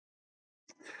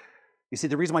 You see,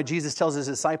 the reason why Jesus tells his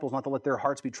disciples not to let their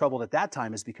hearts be troubled at that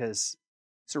time is because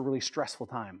it's a really stressful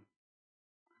time.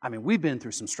 I mean, we've been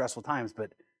through some stressful times,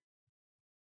 but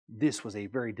this was a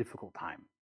very difficult time.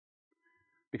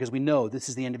 Because we know this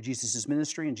is the end of Jesus'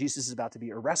 ministry, and Jesus is about to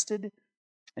be arrested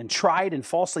and tried and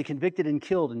falsely convicted and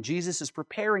killed, and Jesus is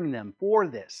preparing them for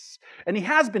this. And he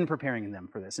has been preparing them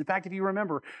for this. In fact, if you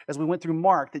remember, as we went through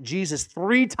Mark, that Jesus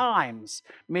 3 times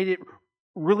made it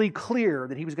really clear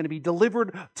that he was going to be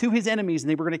delivered to his enemies and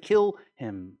they were going to kill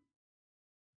him.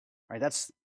 Right?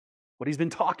 That's what he's been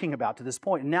talking about to this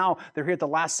point. And now they're here at the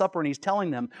Last Supper and he's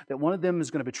telling them that one of them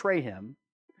is going to betray him.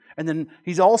 And then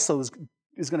he's also is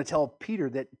going to tell Peter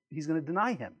that he's going to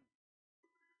deny him.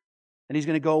 And he's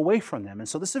going to go away from them. And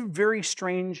so this is a very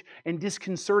strange and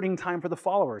disconcerting time for the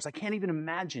followers. I can't even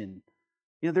imagine.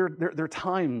 You know, there are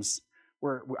times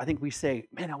where I think we say,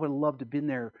 man, I would have loved to have been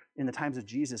there in the times of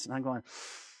Jesus. And I'm going,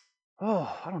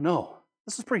 Oh, I don't know.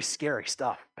 This was pretty scary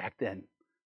stuff back then.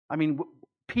 I mean,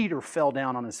 Peter fell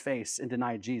down on his face and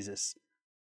denied Jesus.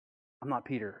 I'm not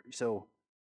Peter. So,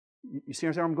 you see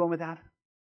where I'm going with that?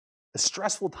 A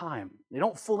stressful time. They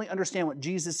don't fully understand what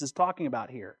Jesus is talking about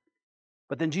here.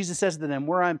 But then Jesus says to them,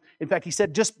 in fact, he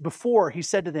said just before, he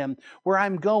said to them, where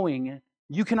I'm going,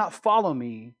 you cannot follow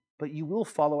me, but you will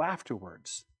follow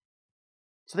afterwards.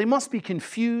 So they must be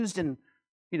confused and,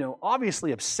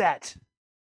 obviously upset.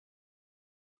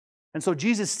 And so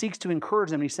Jesus seeks to encourage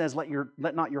them. And he says,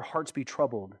 let not your hearts be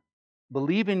troubled.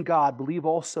 Believe in God, believe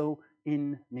also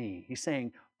in me. He's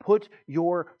saying, put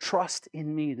your trust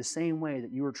in me the same way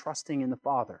that you are trusting in the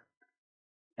Father.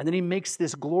 And then he makes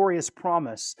this glorious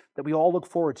promise that we all look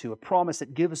forward to, a promise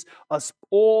that gives us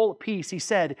all peace. He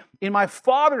said, in my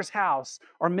Father's house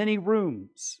are many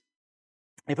rooms.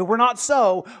 If it were not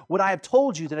so, would I have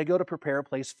told you that I go to prepare a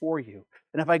place for you?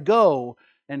 And if I go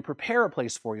and prepare a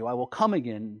place for you, I will come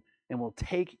again and will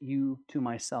take you to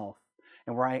myself.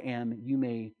 And where I am, you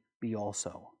may be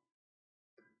also.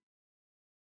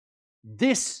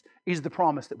 This is the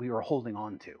promise that we are holding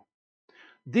on to.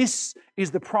 This is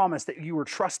the promise that you are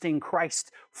trusting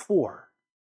Christ for.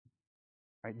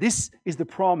 Right? This is the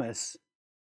promise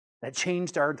that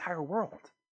changed our entire world.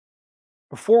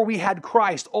 Before we had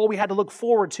Christ, all we had to look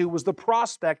forward to was the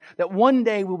prospect that one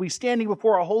day we'll be standing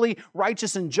before a holy,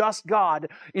 righteous, and just God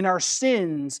in our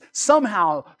sins,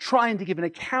 somehow trying to give an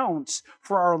account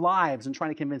for our lives and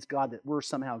trying to convince God that we're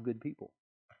somehow good people.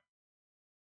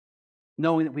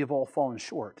 Knowing that we have all fallen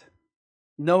short.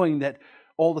 Knowing that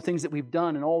all the things that we've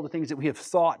done and all the things that we have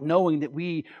thought, knowing that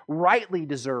we rightly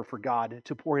deserve for God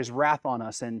to pour His wrath on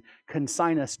us and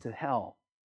consign us to hell.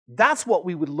 That's what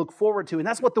we would look forward to, and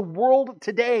that's what the world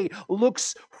today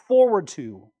looks forward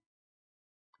to.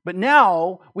 But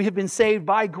now we have been saved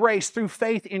by grace through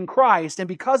faith in Christ, and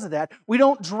because of that, we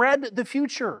don't dread the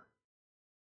future.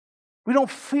 We don't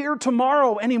fear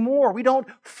tomorrow anymore. We don't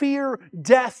fear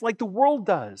death like the world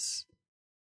does.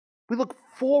 We look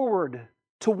forward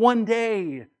to one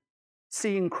day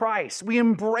seeing Christ. We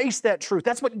embrace that truth.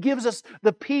 That's what gives us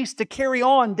the peace to carry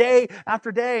on day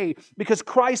after day, because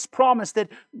Christ promised that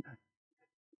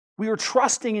we are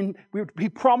trusting and He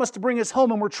promised to bring us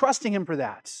home, and we're trusting Him for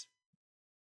that.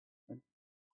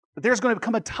 But there's going to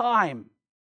come a time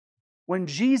when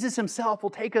Jesus Himself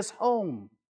will take us home.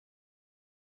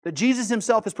 That Jesus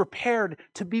Himself is prepared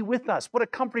to be with us. What a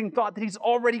comforting thought that He's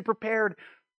already prepared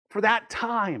for that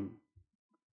time.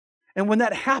 And when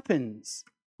that happens,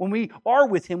 when we are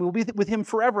with Him, we will be with Him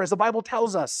forever, as the Bible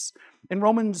tells us in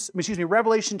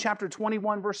Revelation chapter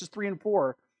 21, verses 3 and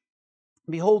 4.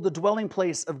 Behold, the dwelling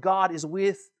place of God is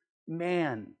with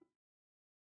man.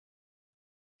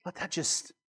 Let that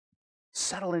just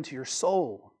settle into your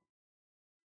soul.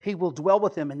 He will dwell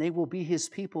with them, and they will be His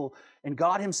people, and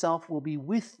God Himself will be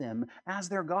with them as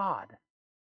their God.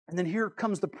 And then here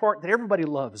comes the part that everybody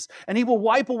loves. And He will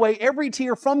wipe away every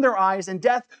tear from their eyes, and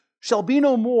death shall be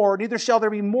no more, neither shall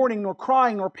there be mourning, nor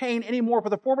crying, nor pain anymore,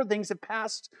 for the former things have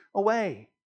passed away.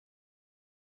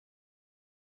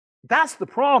 That's the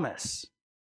promise.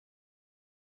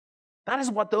 That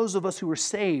is what those of us who are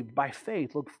saved by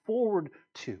faith look forward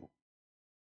to.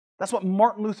 That's what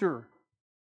Martin Luther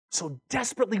so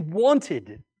desperately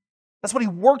wanted. That's what he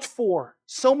worked for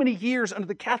so many years under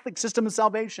the Catholic system of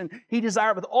salvation. He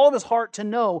desired with all of his heart to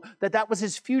know that that was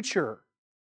his future.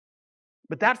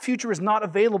 But that future is not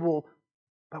available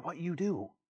by what you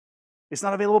do. It's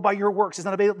not available by your works. It's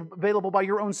not available by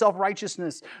your own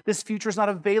self-righteousness. This future is not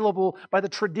available by the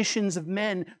traditions of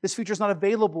men. This future is not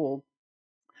available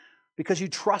because you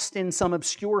trust in some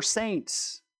obscure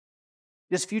saints.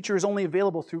 This future is only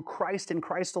available through Christ and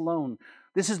Christ alone.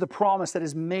 This is the promise that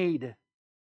is made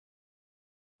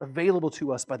available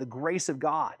to us by the grace of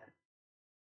God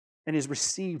and is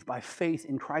received by faith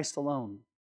in Christ alone.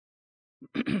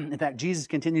 In fact, Jesus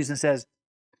continues and says,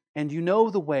 and you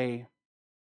know the way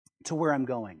to where I'm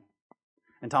going.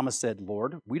 And Thomas said,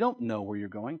 Lord, we don't know where you're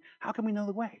going. How can we know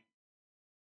the way?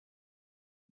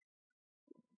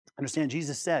 Understand,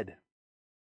 Jesus said,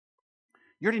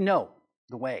 you already know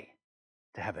the way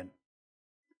to heaven.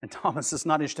 And Thomas is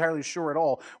not entirely sure at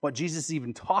all what Jesus is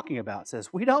even talking about.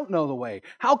 Says, we don't know the way.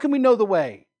 How can we know the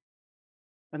way?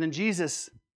 And then Jesus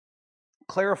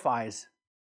clarifies,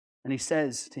 and He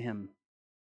says to him,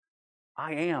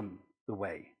 I am the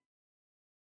way,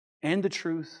 and the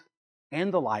truth,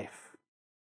 and the life.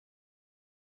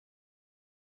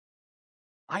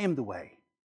 I am the way.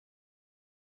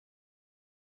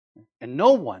 And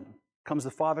no one comes to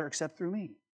the Father except through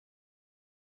me.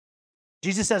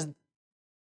 Jesus says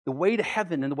the way to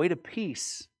heaven and the way to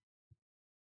peace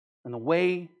and the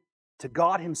way to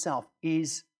God himself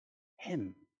is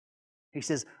him. He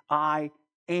says, I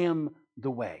am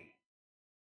the way.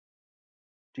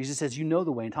 Jesus says, you know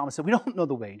the way. And Thomas said, we don't know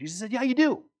the way. And Jesus said, yeah, you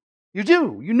do. You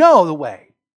do. You know the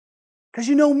way. Because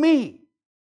you know me.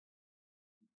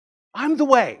 I'm the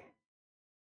way.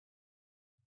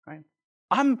 Right?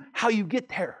 I'm how you get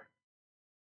there.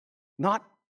 Not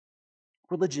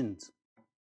religions.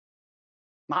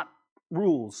 Not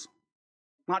rules.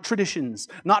 Not traditions.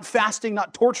 Not fasting.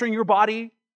 Not torturing your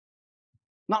body.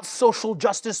 Not social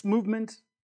justice movement.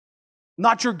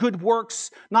 Not your good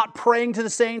works, not praying to the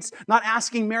saints, not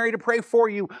asking Mary to pray for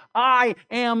you. I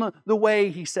am the way,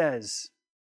 he says.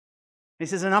 He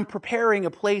says, and I'm preparing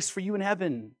a place for you in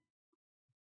heaven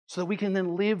so that we can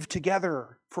then live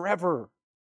together forever.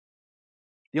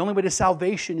 The only way to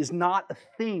salvation is not a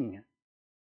thing.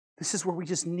 This is where we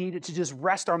just need it to just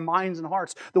rest our minds and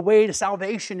hearts. The way to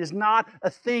salvation is not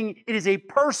a thing, it is a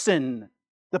person,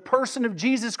 the person of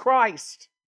Jesus Christ.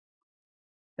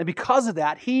 And because of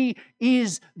that, he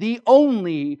is the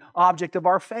only object of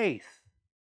our faith.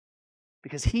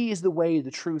 Because he is the way,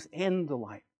 the truth, and the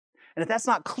life. And if that's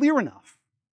not clear enough,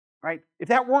 right? If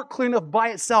that weren't clear enough by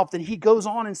itself, then he goes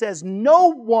on and says, no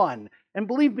one, and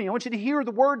believe me, I want you to hear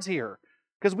the words here,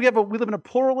 because we live in a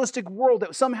pluralistic world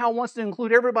that somehow wants to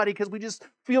include everybody because we just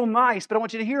feel nice, but I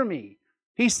want you to hear me.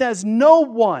 He says, no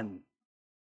one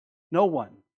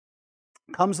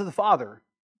comes to the Father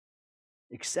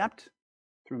except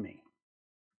through me.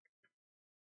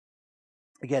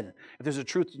 Again, if there's a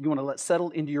truth you want to let settle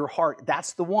into your heart,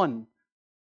 that's the one.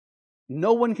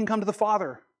 No one can come to the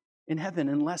Father in heaven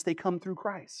unless they come through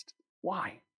Christ.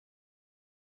 Why?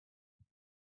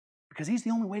 Because he's the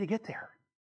only way to get there.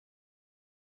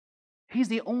 He's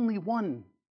the only one.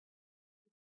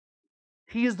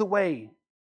 He is the way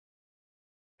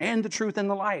and the truth and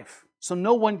the life. So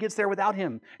no one gets there without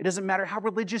him. It doesn't matter how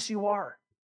religious you are.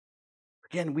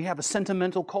 Again, we have a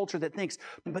sentimental culture that thinks,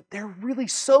 but they're really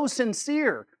so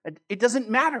sincere. It doesn't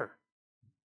matter.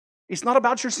 It's not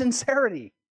about your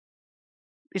sincerity.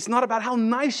 It's not about how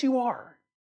nice you are.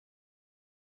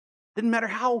 It doesn't matter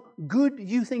how good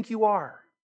you think you are.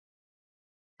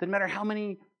 It doesn't matter how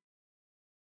many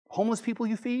homeless people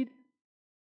you feed.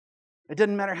 It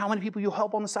doesn't matter how many people you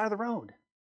help on the side of the road.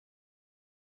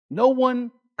 No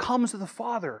one comes to the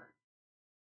Father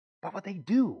by what they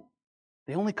do.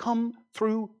 They only come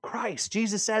through Christ.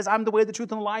 Jesus says, I'm the way, the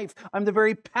truth, and the life. I'm the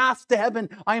very path to heaven.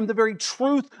 I am the very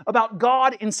truth about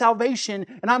God in salvation,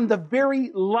 and I'm the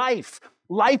very life.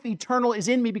 Life eternal is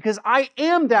in me because I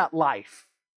am that life.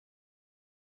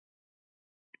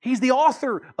 He's the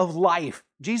author of life.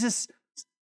 Jesus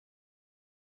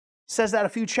says that a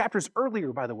few chapters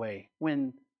earlier, by the way,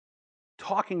 when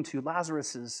talking to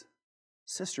Lazarus'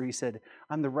 sister. He said,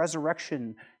 I'm the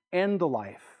resurrection and the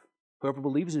life. Whoever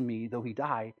believes in me, though he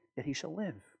die, yet he shall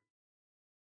live.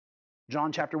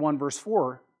 John chapter 1, verse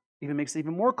 4 even makes it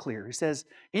even more clear. He says,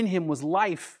 in him was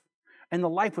life, and the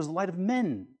life was the light of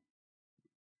men.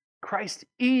 Christ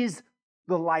is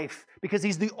the life because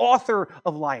he's the author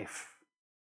of life.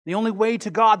 The only way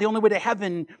to God, the only way to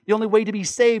heaven, the only way to be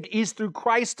saved is through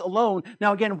Christ alone.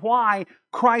 Now again, why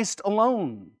Christ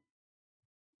alone?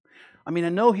 I mean, I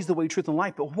know he's the way, truth, and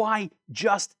life, but why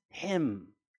just him?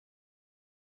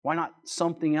 Why not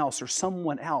something else or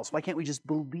someone else? Why can't we just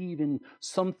believe in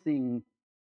something?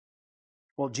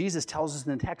 Well, Jesus tells us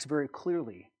in the text very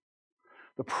clearly.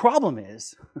 The problem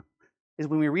is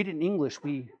when we read it in English,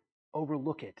 we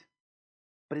overlook it.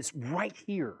 But it's right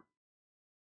here.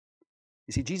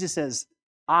 You see, Jesus says,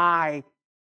 I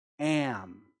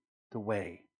am the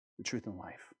way, the truth, and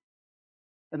life.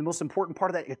 And the most important part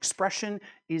of that expression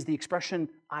is the expression,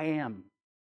 I am.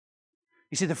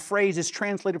 You see, the phrase is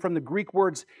translated from the Greek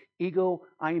words, ego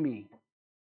eimi.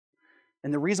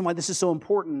 And the reason why this is so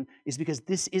important is because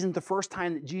this isn't the first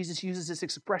time that Jesus uses this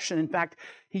expression. In fact,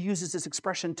 he uses this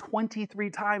expression 23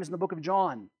 times in the book of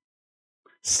John.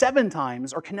 7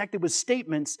 times are connected with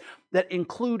statements that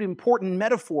include important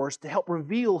metaphors to help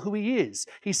reveal who he is.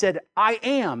 He said, I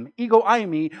am, ego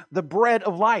eimi, the bread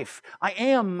of life. I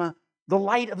am the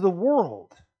light of the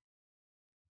world.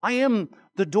 I am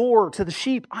the door to the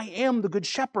sheep. I am the good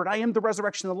shepherd. I am the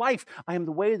resurrection and the life. I am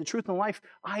the way, the truth, and the life.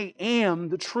 I am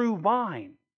the true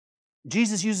vine.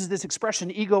 Jesus uses this expression,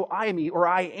 ego eimi, or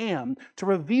I am, to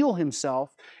reveal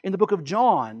himself in the book of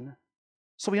John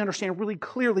so we understand really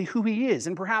clearly who he is.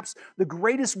 And perhaps the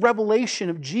greatest revelation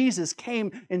of Jesus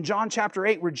came in John chapter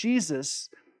 8, where Jesus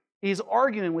is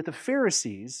arguing with the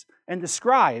Pharisees and the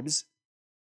scribes,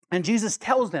 and Jesus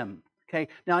tells them, okay,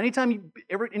 now anytime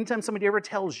somebody ever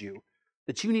tells you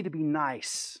that you need to be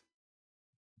nice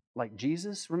like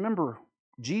Jesus, remember,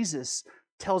 Jesus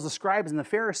tells the scribes and the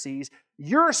Pharisees,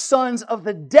 you're sons of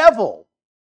the devil.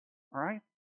 All right?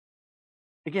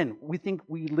 Again, we think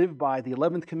we live by the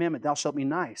 11th commandment, thou shalt be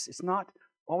nice. It's not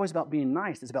always about being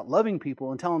nice. It's about loving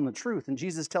people and telling them the truth. And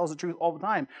Jesus tells the truth all the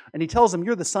time. And he tells them,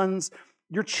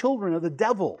 you're children of the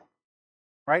devil.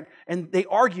 Right? And they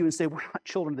argue and say, we're not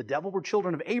children of the devil, we're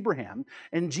children of Abraham.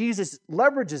 And Jesus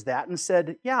leverages that and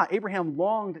said, yeah, Abraham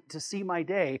longed to see my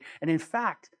day, and in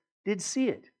fact, did see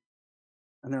it.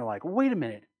 And they're like, wait a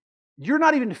minute, you're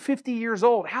not even 50 years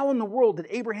old. How in the world did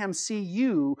Abraham see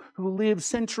you who lived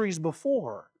centuries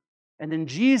before? And then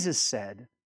Jesus said,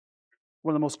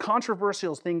 one of the most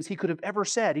controversial things he could have ever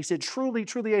said. He said, truly,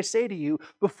 truly, I say to you,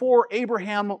 before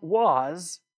Abraham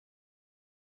was,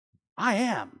 I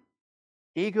am.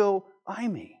 Ego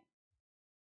eimi.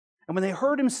 And when they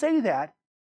heard him say that,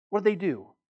 what did they do?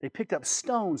 They picked up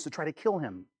stones to try to kill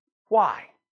him. Why?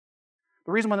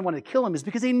 The reason why they wanted to kill him is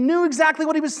because they knew exactly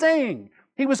what he was saying.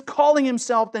 He was calling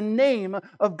himself the name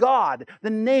of God, the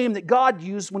name that God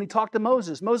used when he talked to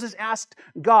Moses. Moses asked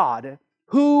God,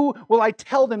 who will I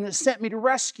tell them that sent me to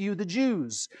rescue the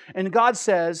Jews? And God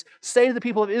says, say to the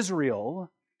people of Israel,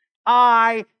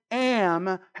 I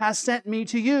am has sent me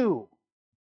to you.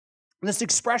 This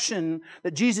expression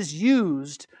that Jesus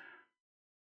used,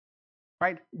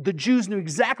 right? The Jews knew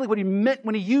exactly what he meant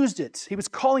when he used it. He was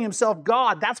calling himself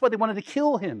God. That's why they wanted to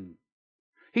kill him.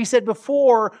 He said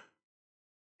before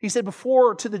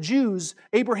to the Jews,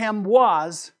 Abraham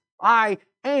was, I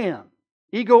am.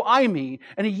 Ego eimi.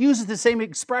 And he uses the same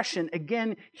expression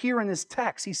again here in this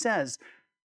text. He says,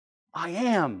 I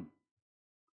am.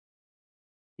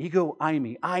 Ego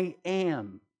eimi. I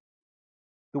am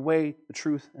the way, the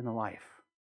truth, and the life.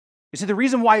 You see, the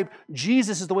reason why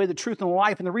Jesus is the way, the truth, and the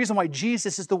life, and the reason why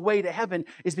Jesus is the way to heaven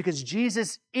is because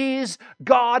Jesus is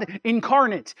God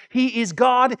incarnate. He is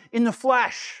God in the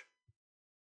flesh.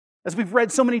 As we've read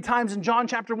so many times in John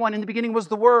chapter 1, in the beginning was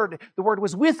the Word. The Word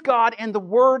was with God, and the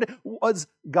Word was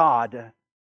God.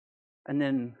 And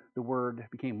then the Word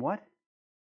became what?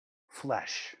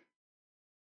 Flesh.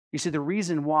 You see, the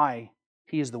reason why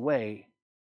He is the way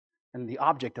and the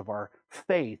object of our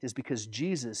faith is because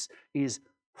Jesus is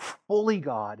fully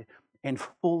God and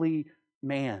fully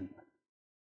man.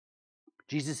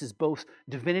 Jesus is both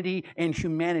divinity and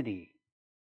humanity.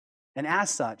 And as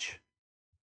such,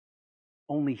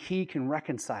 only He can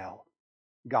reconcile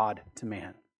God to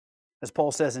man. As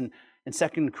Paul says in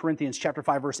 2 Corinthians chapter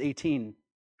 5, verse 18,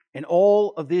 and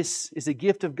all of this is a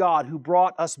gift of God who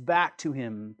brought us back to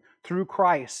Him through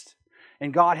Christ.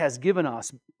 And God has given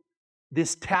us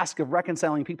this task of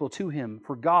reconciling people to Him.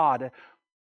 For God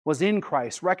was in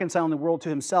Christ, reconciling the world to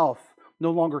Himself,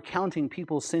 no longer counting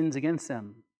people's sins against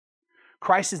them.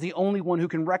 Christ is the only one who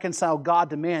can reconcile God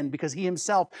to man because He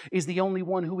Himself is the only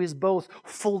one who is both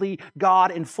fully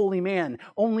God and fully man.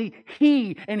 Only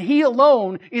He and He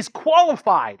alone is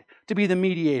qualified to be the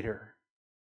mediator.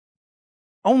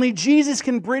 Only Jesus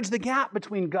can bridge the gap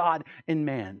between God and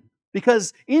man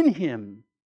because in Him,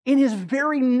 in His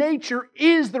very nature,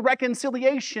 is the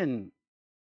reconciliation.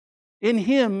 In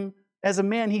Him, as a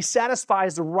man, He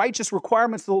satisfies the righteous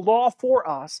requirements of the law for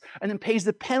us and then pays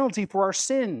the penalty for our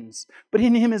sins. But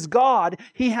in Him as God,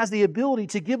 He has the ability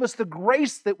to give us the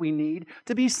grace that we need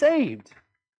to be saved.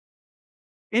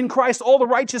 In Christ, all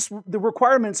the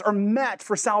requirements are met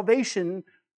for salvation,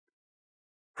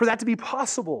 for that to be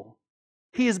possible.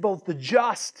 He is both the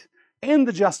just and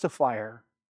the justifier.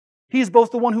 He is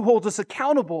both the one who holds us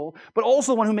accountable, but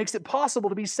also the one who makes it possible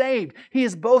to be saved. He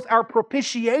is both our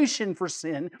propitiation for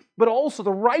sin, but also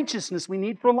the righteousness we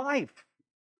need for life.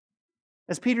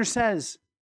 As Peter says,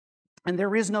 and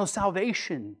there is no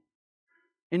salvation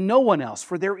in no one else,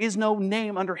 for there is no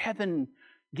name under heaven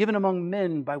given among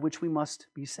men by which we must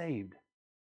be saved.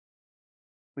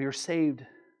 We are saved,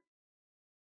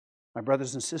 my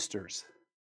brothers and sisters,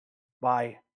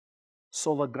 by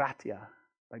sola gratia,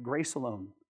 by grace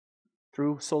alone.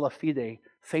 Through sola fide,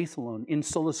 faith alone, in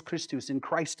Solus Christus, in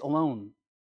Christ alone.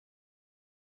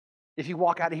 If you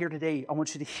walk out of here today, I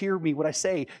want you to hear me what I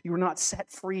say. You are not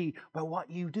set free by what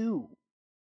you do.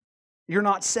 You're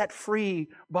not set free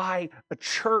by a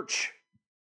church.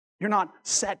 You're not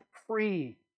set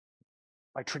free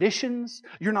by traditions.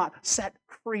 You're not set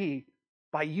free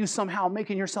by you somehow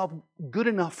making yourself good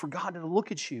enough for God to look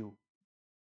at you.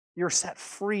 You're set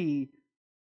free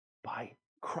by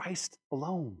Christ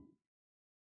alone.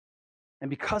 And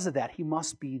because of that, He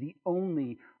must be the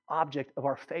only object of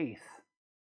our faith.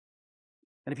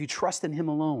 And if you trust in Him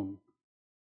alone,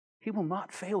 He will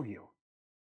not fail you.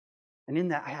 And in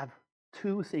that, I have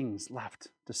two things left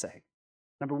to say.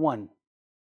 Number one,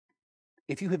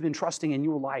 if you have been trusting in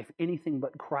your life anything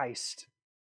but Christ,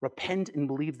 Repent and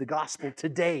believe the gospel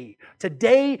today.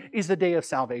 Today is the day of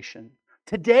salvation.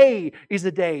 Today is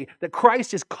the day that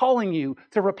Christ is calling you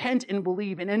to repent and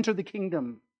believe and enter the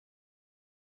kingdom.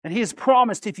 And He has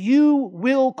promised if you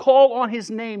will call on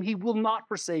His name, He will not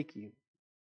forsake you.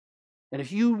 And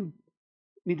if you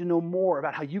need to know more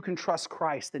about how you can trust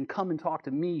Christ, then come and talk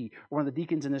to me or one of the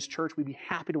deacons in this church. We'd be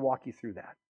happy to walk you through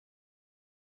that.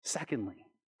 Secondly,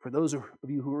 for those of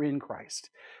you who are in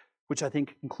Christ, which I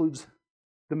think includes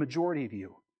the majority of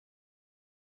you,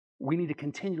 we need to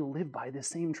continue to live by this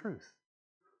same truth.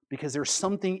 Because there's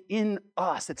something in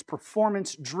us that's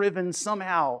performance-driven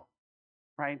somehow,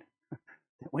 right?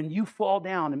 When you fall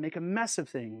down and make a mess of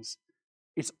things,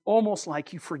 it's almost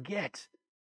like you forget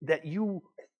that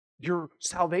your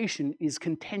salvation is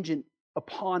contingent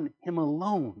upon Him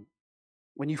alone.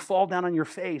 When you fall down on your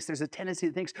face, there's a tendency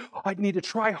that thinks, oh, I need to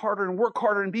try harder and work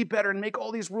harder and be better and make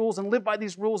all these rules and live by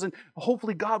these rules, and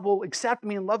hopefully God will accept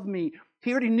me and love me.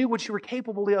 He already knew what you were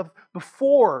capable of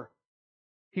before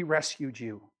He rescued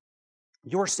you.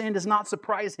 Your sin does not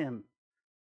surprise Him.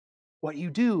 What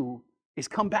you do is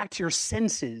come back to your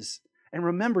senses and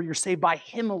remember you're saved by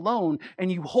Him alone,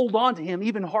 and you hold on to Him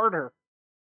even harder.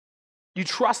 You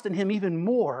trust in Him even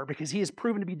more because He has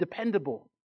proven to be dependable.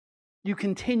 You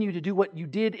continue to do what you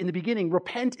did in the beginning.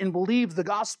 Repent and believe the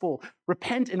gospel.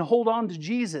 Repent and hold on to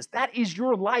Jesus. That is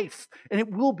your life, and it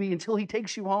will be until He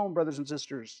takes you home, brothers and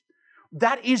sisters.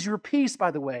 That is your peace, by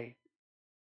the way.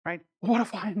 Right? What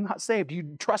if I'm not saved? Do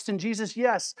you trust in Jesus?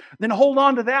 Yes. Then hold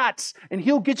on to that, and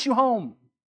He'll get you home.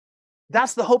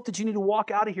 That's the hope that you need to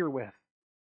walk out of here with.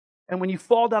 And when you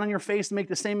fall down on your face and make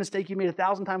the same mistake you made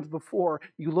 1,000 times before,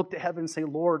 you look to heaven and say,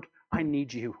 Lord, I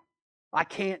need you. I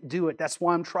can't do it. That's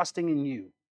why I'm trusting in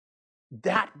you.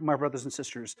 That, my brothers and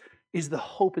sisters, is the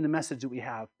hope and the message that we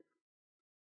have.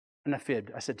 And I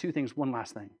fibbed. I said two things, one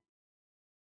last thing.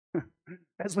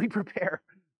 As we prepare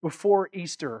before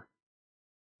Easter,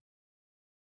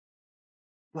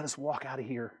 let us walk out of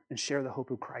here and share the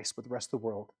hope of Christ with the rest of the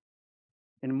world.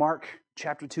 In Mark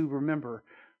chapter 2, remember,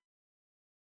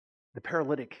 the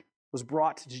paralytic was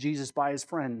brought to Jesus by his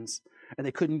friends, and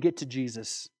they couldn't get to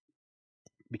Jesus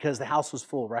because the house was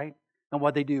full, right? And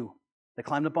what'd they do? They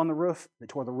climbed up on the roof, they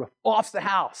tore the roof off the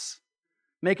house,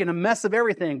 making a mess of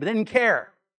everything, but they didn't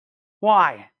care.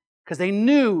 Why? Because they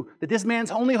knew that this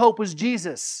man's only hope was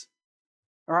Jesus.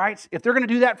 All right? If they're going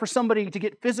to do that for somebody to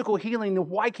get physical healing, then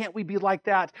why can't we be like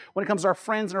that when it comes to our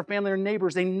friends and our family and our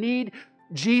neighbors? They need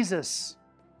Jesus.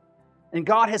 And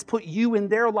God has put you in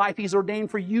their life. He's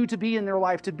ordained for you to be in their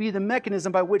life, to be the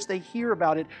mechanism by which they hear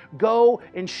about it. Go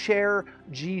and share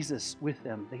Jesus with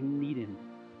them. They need Him.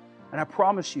 And I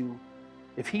promise you,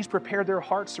 if He's prepared their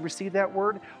hearts to receive that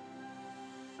word,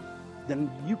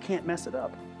 then you can't mess it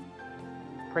up.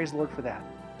 Praise the Lord for that.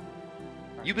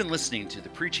 You've been listening to the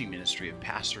preaching ministry of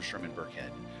Pastor Sherman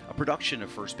Burkhead, a production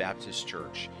of First Baptist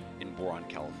Church in Boron,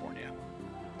 California.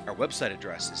 Our website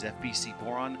address is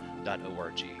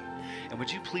fbcboron.org. And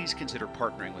would you please consider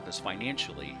partnering with us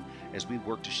financially as we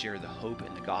work to share the hope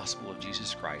and the gospel of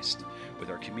Jesus Christ with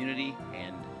our community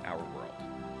and our world.